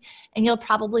adjusting, and you'll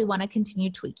probably want to continue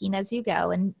tweaking as you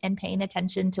go and paying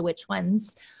attention to which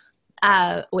ones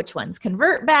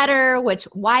convert better,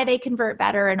 why they convert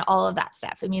better, and all of that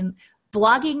stuff. I mean,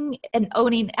 blogging and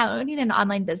owning an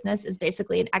online business is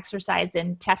basically an exercise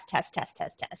in test.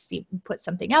 You put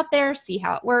something out there, see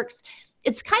how it works.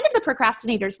 It's kind of the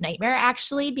procrastinator's nightmare,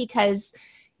 actually, because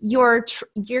you're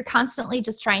constantly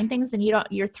just trying things and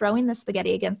you're throwing the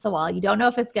spaghetti against the wall. You don't know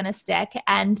if it's going to stick,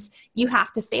 and you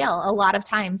have to fail a lot of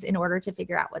times in order to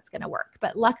figure out what's going to work.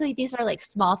 But luckily these are like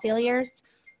small failures.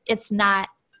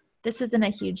 This isn't a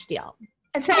huge deal.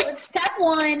 So step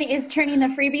one is turning the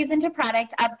freebies into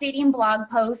products, updating blog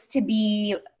posts to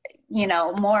be,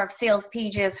 more of sales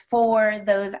pages for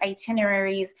those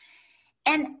itineraries.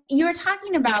 And you were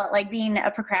talking about like being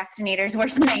a procrastinator's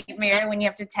worst nightmare when you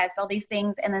have to test all these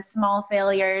things and the small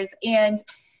failures. And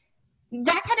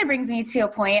that kind of brings me to a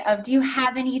point of, do you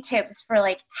have any tips for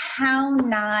like how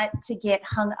not to get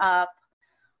hung up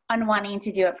on wanting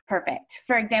to do it perfect?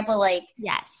 For example, like,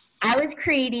 yes, I was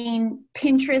creating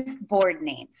Pinterest board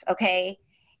names, okay?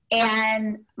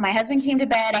 And my husband came to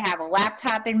bed. I have a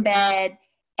laptop in bed,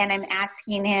 and I'm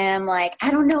asking him, like,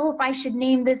 I don't know if I should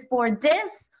name this board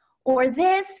this or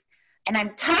this. And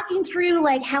I'm talking through,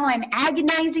 like, how I'm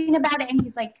agonizing about it. And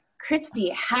he's like,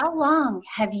 Kristi, how long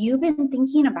have you been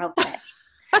thinking about this?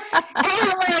 And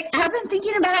I'm like, I've been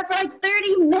thinking about it for like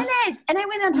 30 minutes. And I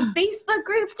went onto Facebook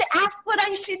groups to ask what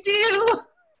I should do.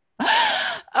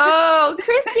 Oh,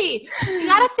 Kristi, you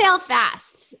got to fail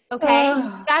fast. Okay.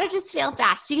 You got to just fail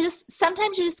fast.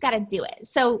 Sometimes you just got to do it.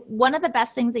 So one of the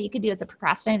best things that you could do as a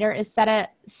procrastinator is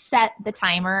set the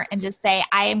timer and just say,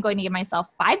 I am going to give myself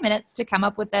 5 minutes to come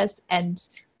up with this, and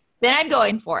then I'm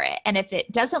going for it. And if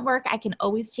it doesn't work, I can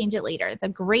always change it later. The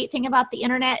great thing about the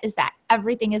internet is that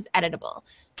everything is editable.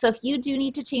 So if you do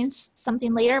need to change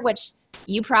something later, which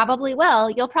you probably will,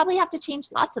 you'll probably have to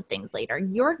change lots of things later.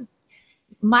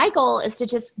 My goal is to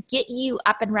just get you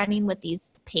up and running with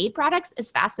these paid products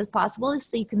as fast as possible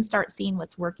so you can start seeing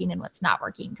what's working and what's not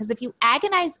working. Because if you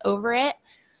agonize over it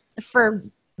for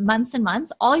months and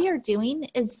months, all you're doing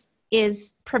is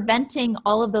preventing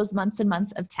all of those months and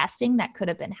months of testing that could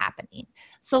have been happening.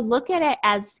 So look at it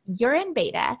as you're in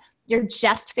beta. You're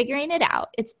just figuring it out.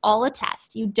 It's all a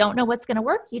test. You don't know what's going to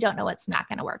work. You don't know what's not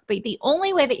going to work. But the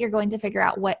only way that you're going to figure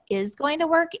out what is going to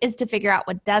work is to figure out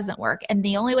what doesn't work. And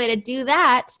the only way to do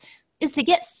that is to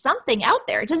get something out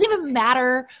there. It doesn't even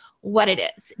matter what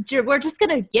it is. We're just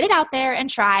going to get it out there and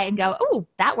try and go, oh,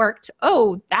 that worked.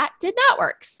 Oh, that did not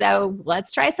work. So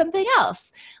let's try something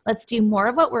else. Let's do more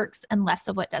of what works and less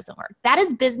of what doesn't work. That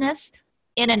is business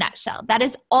in a nutshell. That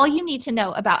is all you need to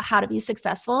know about how to be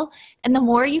successful. And the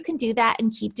more you can do that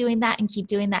and keep doing that and keep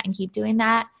doing that and keep doing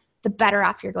that, the better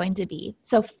off you're going to be.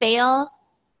 So fail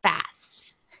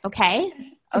fast. Okay?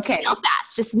 Okay. Fail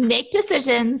fast. Just make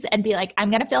decisions and be like, I'm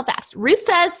going to fail fast. Ruth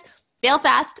says, fail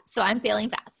fast. So I'm failing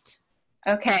fast.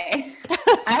 Okay.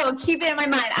 I will keep it in my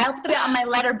mind. I'll put it on my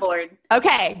letterboard.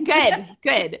 Okay,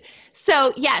 good.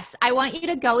 So yes, I want you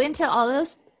to go into all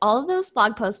of those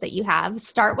blog posts that you have.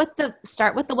 Start with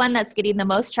the one that's getting the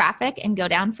most traffic and go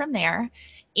down from there,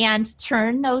 and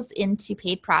turn those into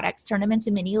paid products, turn them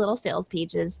into mini little sales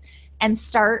pages, and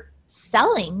start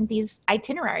selling these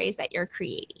itineraries that you're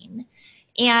creating.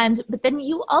 But then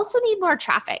you also need more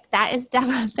traffic. That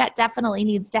definitely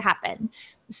needs to happen.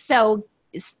 So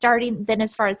starting then,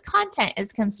 as far as content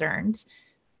is concerned,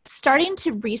 starting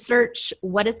to research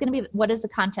what is the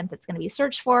content that's going to be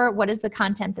searched for, what is the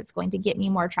content that's going to get me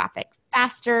more traffic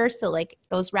faster. So like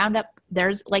those roundup,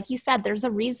 like you said, there's a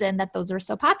reason that those are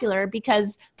so popular,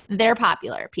 because they're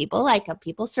popular. People like them,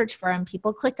 people search for them,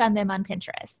 people click on them on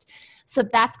Pinterest. So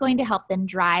that's going to help then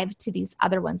drive to these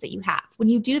other ones that you have. When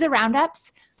you do the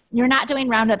roundups, you're not doing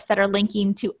roundups that are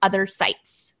linking to other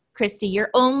sites. Kristi, you're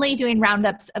only doing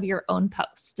roundups of your own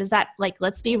posts. Does that,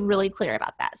 let's be really clear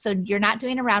about that. So you're not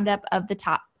doing a roundup of the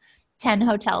top 10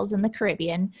 hotels in the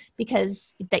Caribbean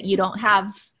because that you don't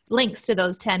have links to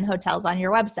those 10 hotels on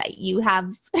your website.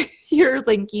 You're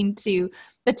linking to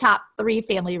the top 3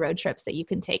 family road trips that you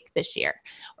can take this year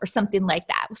or something like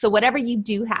that. So whatever you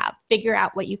do have, figure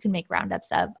out what you can make roundups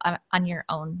of on your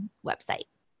own website.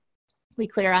 We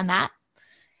clear on that?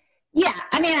 Yeah,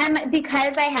 I mean,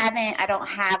 because I don't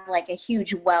have like a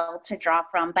huge well to draw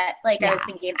from, but I was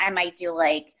thinking I might do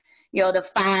the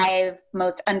 5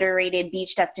 most underrated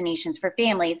beach destinations for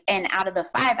families. And out of the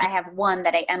 5, I have one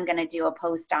that I am going to do a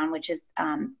post on, which is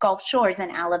Gulf Shores in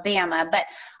Alabama. But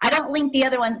I don't link the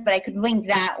other ones, but I could link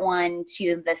that one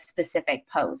to the specific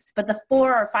post. But the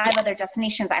 4 or 5 other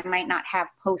destinations, I might not have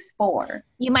posts for.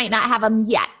 You might not have them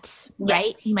yet,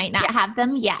 right? You might not have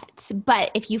them yet.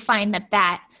 But if you find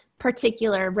that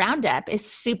particular roundup is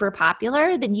super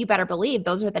popular, then you better believe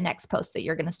those are the next posts that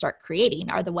you're going to start creating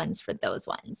are the ones for those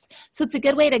ones. So it's a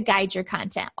good way to guide your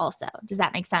content also. Does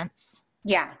that make sense?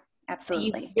 Yeah, So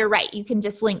Absolutely. you're right. You can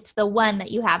just link to the one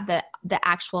that you have the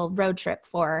actual road trip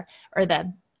for, or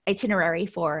the itinerary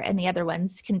for, and the other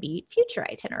ones can be future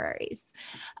itineraries.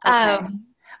 Okay.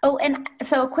 Oh, and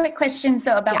so a quick question.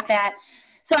 So Yeah. about that.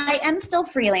 So I am still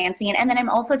freelancing, and then I'm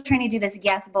also trying to do this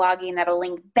guest blogging that'll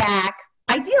link back,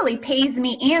 ideally pays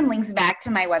me and links back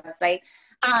to my website.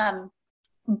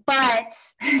 But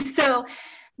so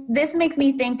this makes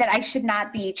me think that I should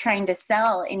not be trying to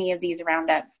sell any of these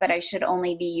roundups, that I should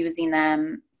only be using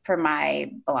them for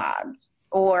my blog.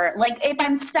 Or like if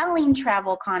I'm selling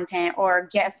travel content or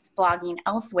guest blogging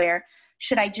elsewhere,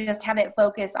 should I just have it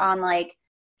focus on like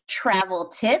travel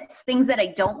tips, things that I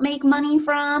don't make money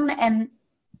from? And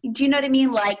do you know what I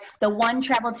mean? Like the one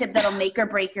travel tip that'll make or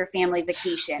break your family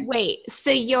vacation. Wait,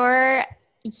 so you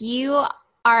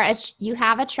you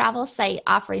have a travel site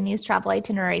offering these travel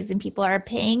itineraries, and people are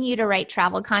paying you to write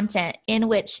travel content in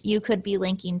which you could be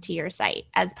linking to your site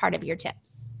as part of your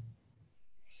tips.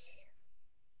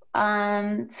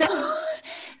 So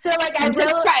so like I I'm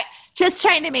wrote just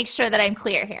trying to make sure that I'm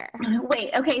clear here. Wait,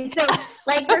 okay. So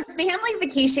like for Family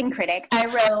Vacation Critic, I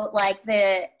wrote like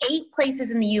the 8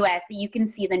 places in the US that you can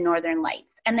see the Northern Lights.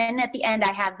 And then at the end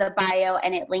I have the bio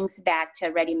and it links back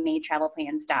to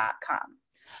readymadetravelplans.com.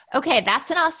 Okay, that's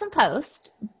an awesome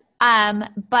post.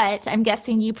 But I'm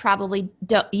guessing you probably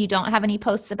don't have any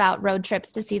posts about road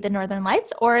trips to see the Northern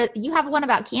Lights, or you have one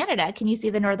about Canada. Can you see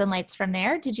the Northern Lights from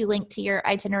there? Did you link to your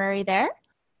itinerary there?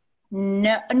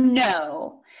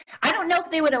 No. I don't know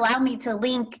if they would allow me to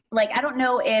link, like, I don't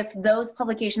know if those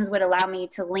publications would allow me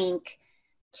to link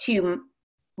to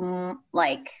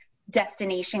like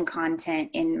destination content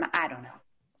I don't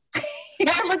know.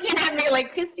 You're looking at me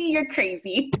like, Kristi, you're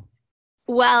crazy.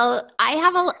 Well, I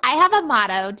have a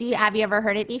motto. Have you ever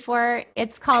heard it before?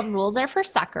 It's called "Rules are for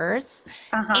suckers."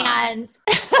 Uh-huh. And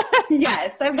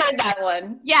yes, I've heard that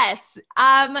one. yes.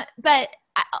 But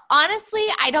honestly,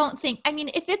 I don't think, I mean,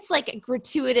 if it's like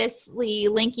gratuitously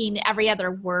linking every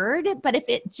other word, but if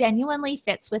it genuinely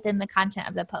fits within the content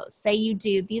of the post, say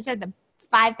these are the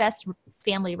 5 best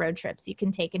family road trips you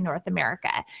can take in North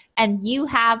America, and you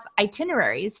have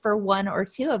itineraries for 1 or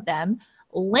 2 of them,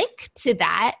 link to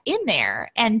that in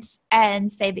there and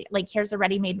say that, like, here's a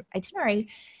ready-made itinerary.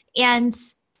 And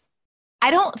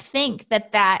I don't think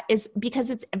that is because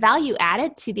it's value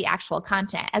added to the actual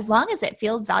content. As long as it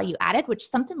feels value added, which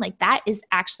something like that is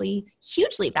actually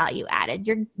hugely value added.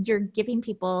 You're giving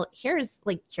people, here's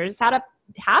how to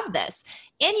have this.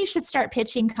 And you should start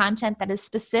pitching content that is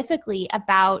specifically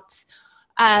about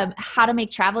how to make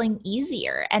traveling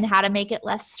easier and how to make it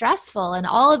less stressful and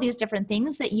all of these different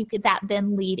things that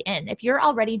then lead in. If you're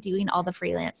already doing all the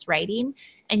freelance writing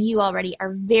and you already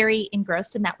are very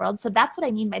engrossed in that world. So that's what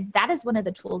I mean by that is one of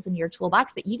the tools in your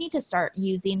toolbox that you need to start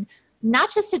using,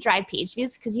 not just to drive page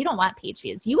views, because you don't want page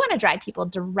views. You want to drive people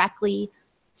directly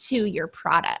to your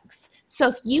products. So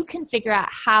if you can figure out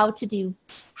how to do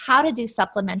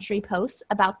supplementary posts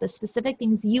about the specific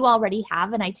things you already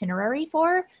have an itinerary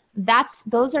for,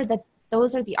 those are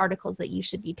the articles that you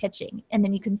should be pitching. And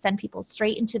then you can send people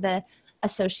straight into the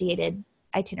associated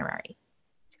itinerary.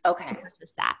 Okay. To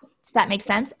purchase that. Does that make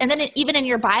sense? And then even in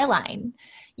your byline,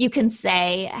 you can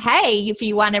say, hey, if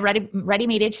you want a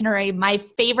ready-made itinerary, my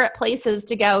favorite places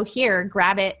to go here,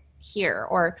 grab it here.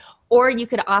 Or you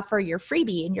could offer your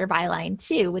freebie in your byline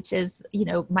too, which is,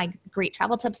 my great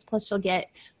travel tips, plus you'll get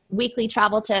weekly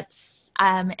travel tips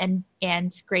and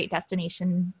great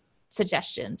destination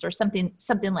suggestions or something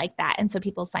like that. And so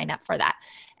people sign up for that.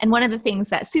 And one of the things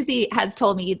that Susie has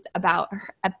told me about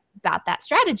that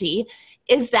strategy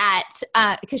is that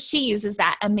because she uses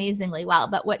that amazingly well,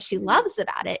 but what she loves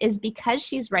about it is because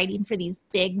she's writing for these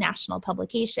big national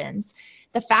publications,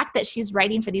 the fact that she's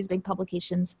writing for these big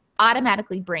publications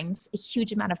automatically brings a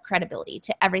huge amount of credibility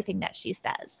to everything that she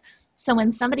says. So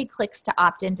when somebody clicks to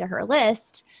opt into her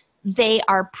list, they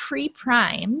are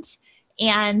pre-primed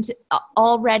and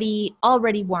already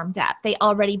warmed up. They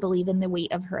already believe in the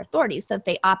weight of her authority. So if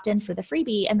they opt in for the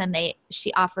freebie and then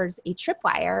she offers a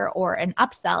tripwire or an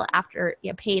upsell after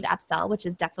a paid upsell, which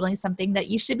is definitely something that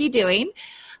you should be doing,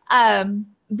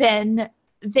 then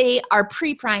they are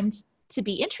pre-primed to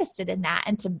be interested in that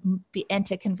and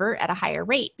to convert at a higher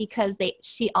rate because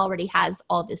she already has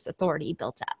all this authority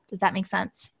built up. Does that make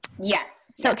sense? Yes.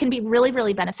 So It can be really,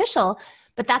 really beneficial.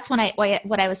 But that's what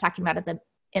I was talking about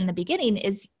in the beginning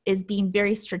is being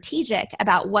very strategic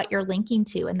about what you're linking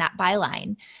to in that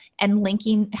byline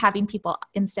and having people,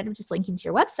 instead of just linking to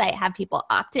your website, have people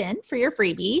opt in for your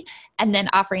freebie and then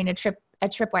offering a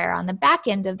tripwire on the back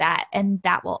end of that. And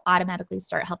that will automatically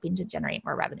start helping to generate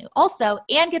more revenue also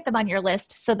and get them on your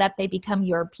list so that they become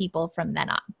your people from then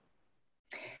on.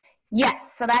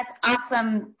 Yes. So that's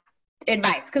awesome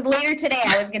advice. Because later today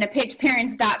I was going to pitch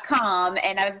parents.com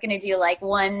and I was going to do like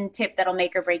one tip that'll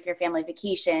make or break your family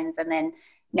vacations. And then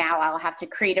now I'll have to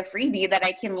create a freebie that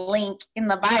I can link in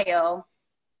the bio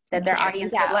that their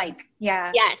audience would like.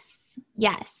 Yeah.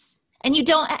 Yes. And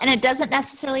it doesn't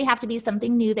necessarily have to be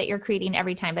something new that you're creating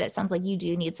every time, but it sounds like you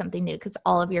do need something new because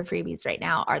all of your freebies right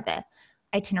now are the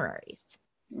itineraries.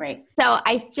 Right. So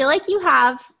I feel like you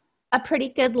have a pretty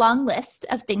good long list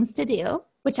of things to do,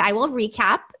 which I will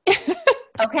recap.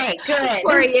 Okay, good.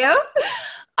 For you.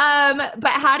 But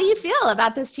how do you feel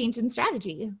about this change in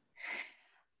strategy?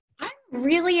 I'm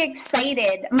really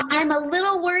excited. I'm a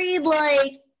little worried,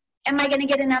 like, am I going to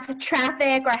get enough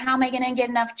traffic, or how am I going to get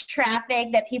enough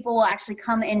traffic that people will actually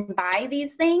come and buy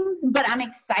these things? But I'm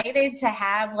excited to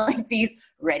have like these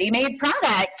ready-made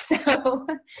products. So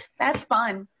that's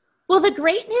fun. Well, the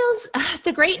great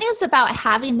news about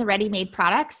having the ready-made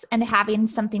products and having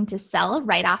something to sell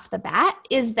right off the bat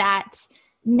is that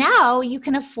now you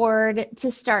can afford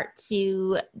to start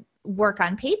to work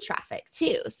on paid traffic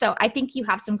too. So I think you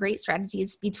have some great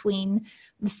strategies between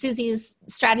Susie's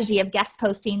strategy of guest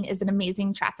posting is an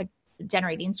amazing traffic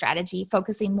generating strategy,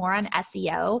 focusing more on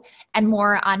SEO and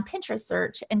more on Pinterest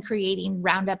search and creating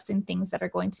roundups and things that are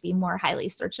going to be more highly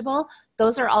searchable.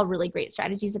 Those are all really great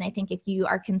strategies. And I think if you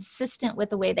are consistent with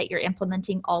the way that you're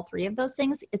implementing all three of those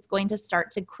things, it's going to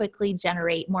start to quickly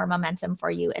generate more momentum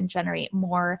for you and generate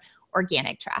more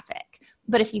organic traffic.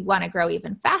 But if you want to grow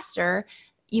even faster,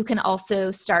 you can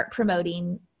also start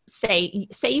promoting, say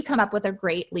you come up with a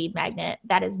great lead magnet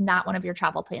that is not one of your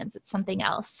travel plans. It's something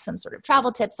else, some sort of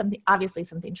travel tips,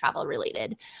 something travel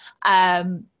related.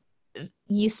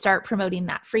 You start promoting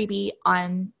that freebie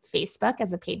on Facebook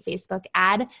as a paid Facebook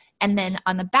ad. And then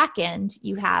on the back end,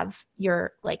 you have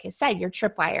your, like I said, your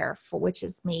tripwire, which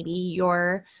is maybe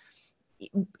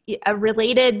a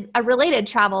related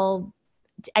travel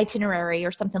itinerary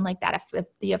or something like that. If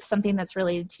you have something that's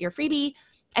related to your freebie,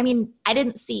 I mean, I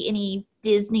didn't see any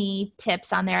Disney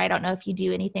tips on there. I don't know if you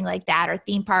do anything like that, or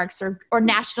theme parks or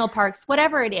national parks,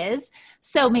 whatever it is.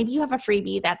 So maybe you have a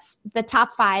freebie that's the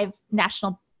top 5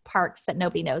 national parks that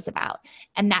nobody knows about,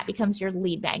 and that becomes your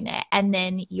lead magnet. And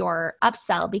then your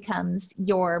upsell becomes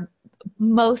your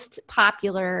most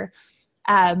popular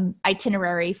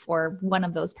itinerary for one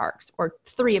of those parks or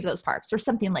 3 of those parks or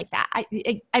something like that.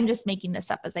 I'm just making this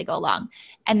up as I go along.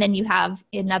 And then you have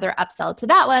another upsell to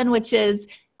that one, which is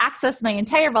access my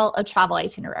entire vault of travel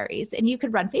itineraries. And you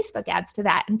could run Facebook ads to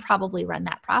that and probably run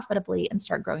that profitably and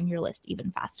start growing your list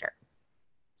even faster.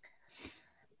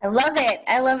 I love it.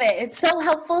 It's so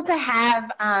helpful to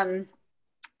have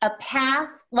a path,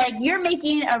 like you're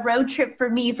making a road trip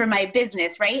for me for my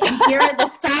business, right? And here are the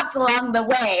stops along the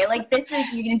way. Like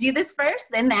you're going to do this first,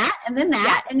 then that, and then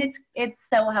that. And it's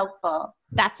so helpful.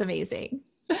 That's amazing.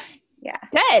 Yeah.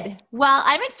 Good. Well,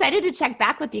 I'm excited to check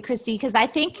back with you, Kristi, because I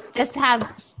think this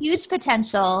has huge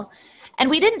potential.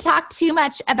 And we didn't talk too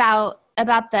much about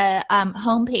the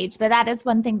homepage, but that is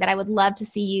one thing that I would love to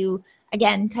see you,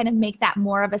 again, kind of make that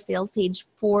more of a sales page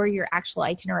for your actual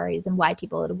itineraries and why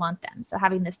people would want them. So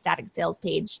having this static sales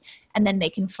page, and then they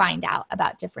can find out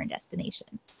about different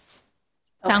destinations.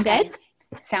 Sound good?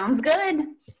 Sounds good.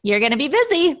 You're going to be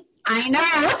busy. I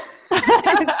know.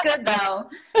 It's good though.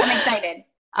 I'm excited.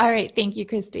 All right. Thank you,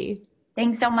 Kristi.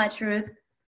 Thanks so much, Ruth.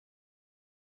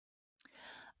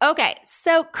 Okay,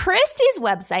 so Kristi's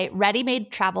website, Ready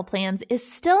Made Travel Plans, is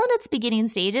still in its beginning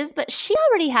stages, but she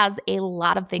already has a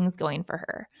lot of things going for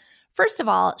her. First of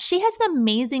all, she has an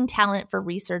amazing talent for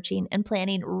researching and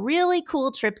planning really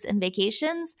cool trips and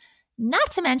vacations,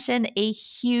 not to mention a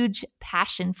huge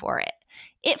passion for it.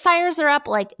 It fires her up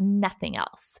like nothing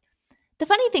else. The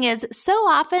funny thing is, so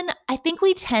often I think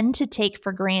we tend to take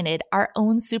for granted our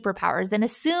own superpowers and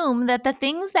assume that the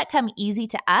things that come easy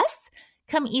to us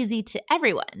come easy to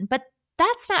everyone, but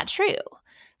that's not true.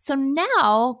 So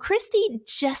now Kristi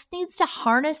just needs to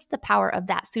harness the power of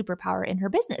that superpower in her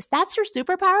business. That's her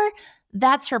superpower.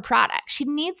 That's her product. She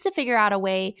needs to figure out a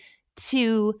way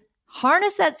to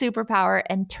harness that superpower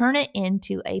and turn it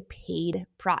into a paid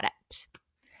product.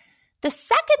 The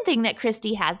second thing that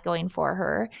Kristi has going for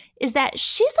her is that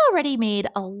she's already made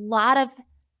a lot of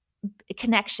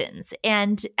connections,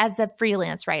 and as a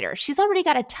freelance writer, she's already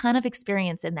got a ton of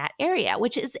experience in that area,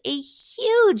 which is a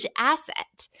huge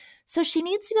asset. So she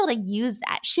needs to be able to use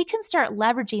that. She can start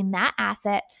leveraging that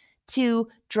asset to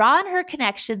draw on her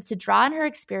connections, to draw on her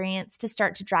experience, to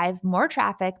start to drive more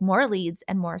traffic, more leads,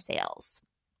 and more sales.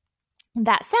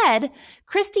 That said,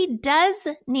 Kristi does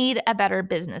need a better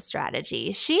business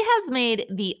strategy. She has made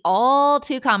the all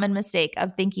too common mistake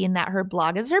of thinking that her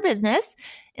blog is her business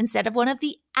instead of one of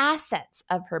the assets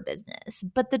of her business.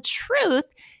 But the truth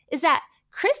is that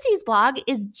Kristi's blog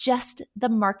is just the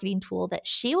marketing tool that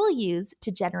she will use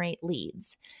to generate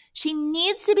leads. She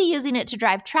needs to be using it to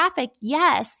drive traffic,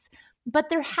 yes, but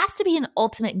there has to be an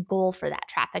ultimate goal for that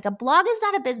traffic. A blog is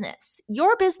not a business.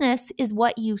 Your business is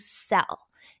what you sell.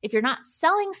 If you're not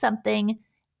selling something,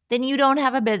 then you don't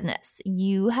have a business.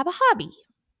 You have a hobby.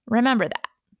 Remember that.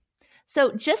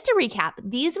 So just to recap,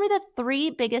 these were the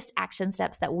 3 biggest action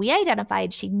steps that we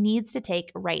identified she needs to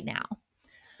take right now.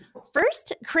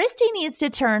 First, Kristi needs to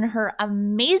turn her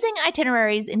amazing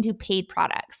itineraries into paid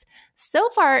products. So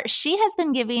far, she has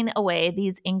been giving away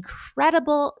these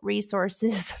incredible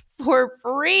resources for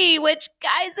free, which,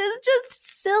 guys, is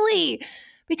just silly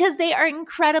because they are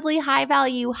incredibly high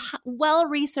value,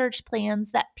 well-researched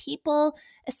plans that people,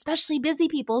 especially busy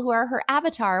people who are her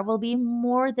avatar, will be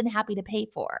more than happy to pay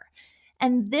for.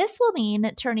 And this will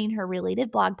mean turning her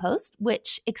related blog posts,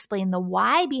 which explain the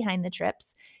why behind the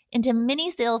trips, into mini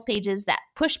sales pages that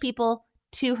push people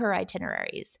to her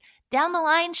itineraries. Down the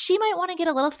line, she might want to get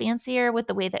a little fancier with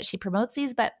the way that she promotes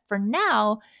these, but for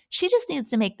now, she just needs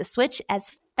to make the switch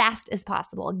as fast as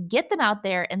possible, get them out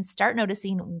there, and start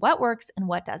noticing what works and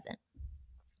what doesn't.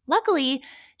 Luckily,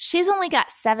 she's only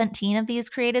got 17 of these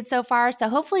created so far, so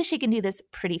hopefully she can do this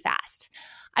pretty fast.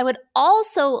 I would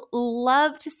also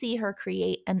love to see her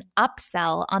create an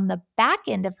upsell on the back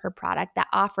end of her product that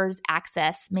offers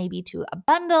access maybe to a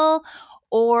bundle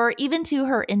or even to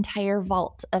her entire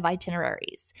vault of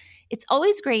itineraries. It's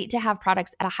always great to have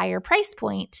products at a higher price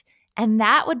point, and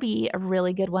that would be a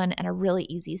really good one and a really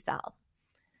easy sell.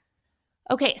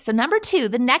 Okay, so number 2,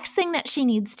 the next thing that she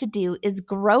needs to do is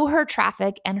grow her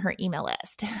traffic and her email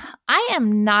list. I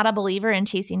am not a believer in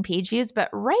chasing page views, but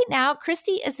right now,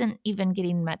 Kristi isn't even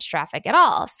getting much traffic at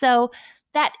all. So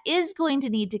that is going to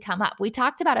need to come up. We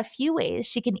talked about a few ways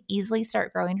she can easily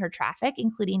start growing her traffic,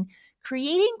 including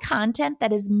creating content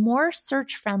that is more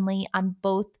search friendly on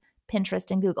both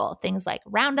Pinterest and Google, things like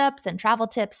roundups and travel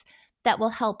tips that will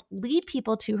help lead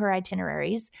people to her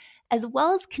itineraries, as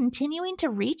well as continuing to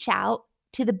reach out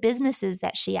to the businesses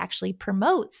that she actually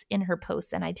promotes in her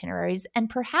posts and itineraries, and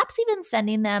perhaps even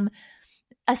sending them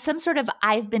some sort of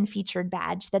I've been featured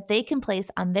badge that they can place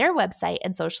on their website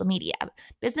and social media.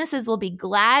 Businesses will be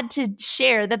glad to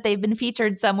share that they've been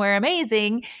featured somewhere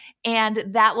amazing, and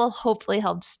that will hopefully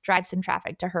help drive some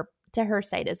traffic to her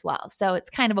site as well. So it's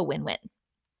kind of a win-win.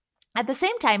 At the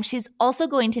same time, she's also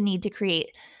going to need to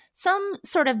create some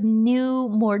sort of new,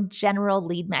 more general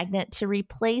lead magnet to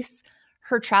replace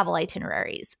her travel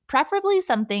itineraries, preferably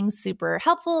something super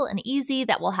helpful and easy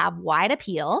that will have wide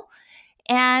appeal.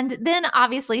 And then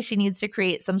obviously she needs to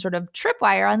create some sort of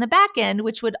tripwire on the back end,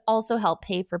 which would also help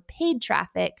pay for paid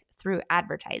traffic through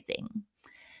advertising.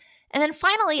 And then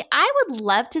finally, I would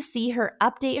love to see her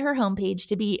update her homepage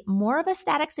to be more of a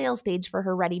static sales page for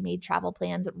her ready-made travel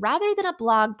plans rather than a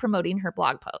blog promoting her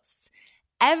blog posts.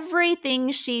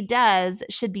 Everything she does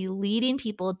should be leading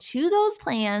people to those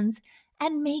plans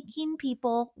and making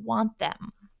people want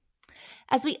them.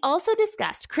 As we also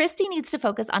discussed, Kristi needs to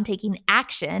focus on taking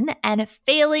action and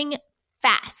failing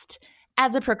fast.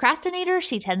 As a procrastinator,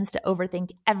 she tends to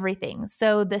overthink everything.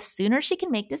 So the sooner she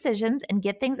can make decisions and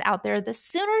get things out there, the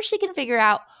sooner she can figure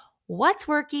out what's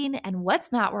working and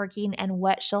what's not working and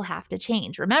what she'll have to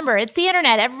change. Remember, it's the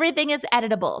internet. Everything is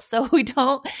editable. So we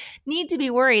don't need to be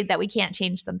worried that we can't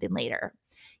change something later.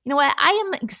 You know what? I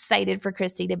am excited for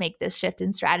Kristi to make this shift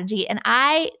in strategy, and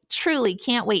I truly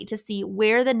can't wait to see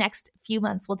where the next few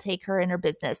months will take her in her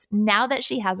business now that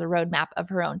she has a roadmap of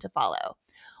her own to follow.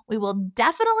 We will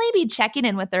definitely be checking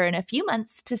in with her in a few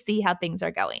months to see how things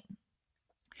are going.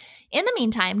 In the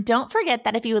meantime, don't forget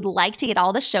that if you would like to get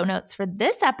all the show notes for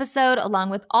this episode,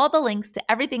 along with all the links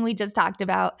to everything we just talked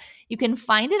about, you can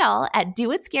find it all at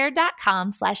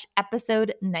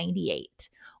doitscared.com/episode 98.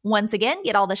 Once again,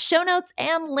 get all the show notes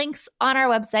and links on our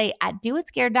website at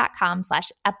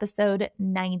doitscared.com/episode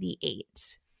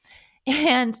 98.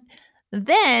 And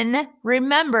then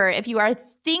remember, if you are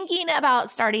thinking about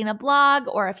starting a blog,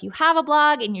 or if you have a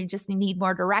blog and you just need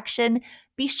more direction,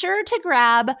 be sure to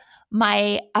grab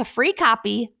a free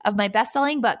copy of my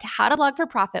best-selling book, How to Blog for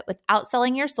Profit Without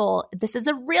Selling Your Soul. This is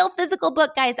a real physical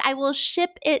book, guys. I will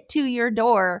ship it to your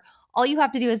door. All you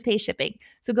have to do is pay shipping.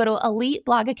 So go to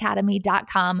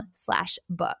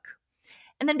eliteblogacademy.com/book.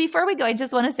 And then before we go, I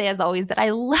just want to say, as always, that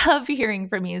I love hearing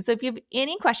from you. So if you have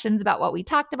any questions about what we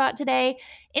talked about today,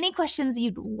 any questions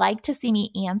you'd like to see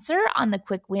me answer on the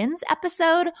Quick Wins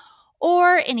episode,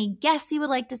 or any guests you would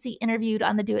like to see interviewed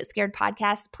on the Do It Scared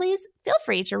podcast, please feel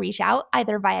free to reach out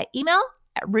either via email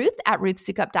at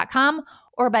ruth@ruthsukup.com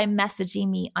or by messaging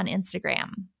me on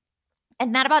Instagram.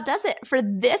 And that about does it for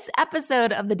this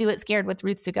episode of the Do It Scared with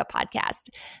Ruth Sukup podcast.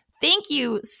 Thank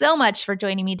you so much for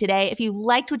joining me today. If you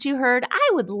liked what you heard, I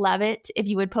would love it if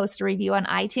you would post a review on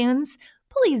iTunes.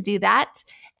 Please do that.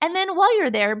 And then while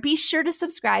you're there, be sure to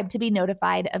subscribe to be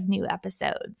notified of new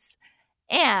episodes.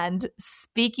 And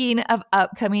speaking of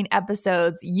upcoming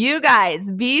episodes, you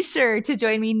guys be sure to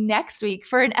join me next week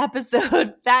for an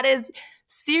episode that is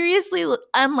seriously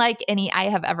unlike any I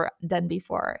have ever done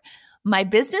before. My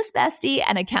business bestie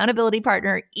and accountability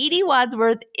partner, Edie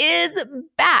Wadsworth, is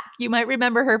back. You might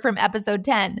remember her from episode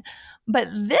 10. But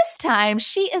this time,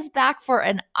 she is back for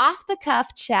an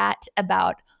off-the-cuff chat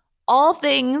about all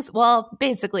things, well,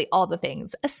 basically all the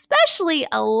things, especially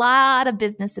a lot of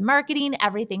business and marketing,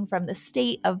 everything from the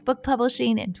state of book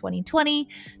publishing in 2020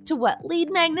 to what lead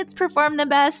magnets perform the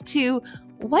best to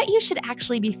what you should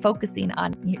actually be focusing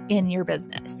on in your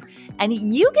business. And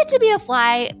you get to be a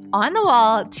fly on the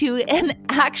wall to an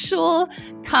actual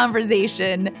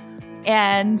conversation,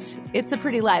 and it's a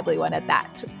pretty lively one at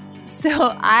that.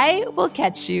 So I will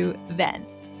catch you then.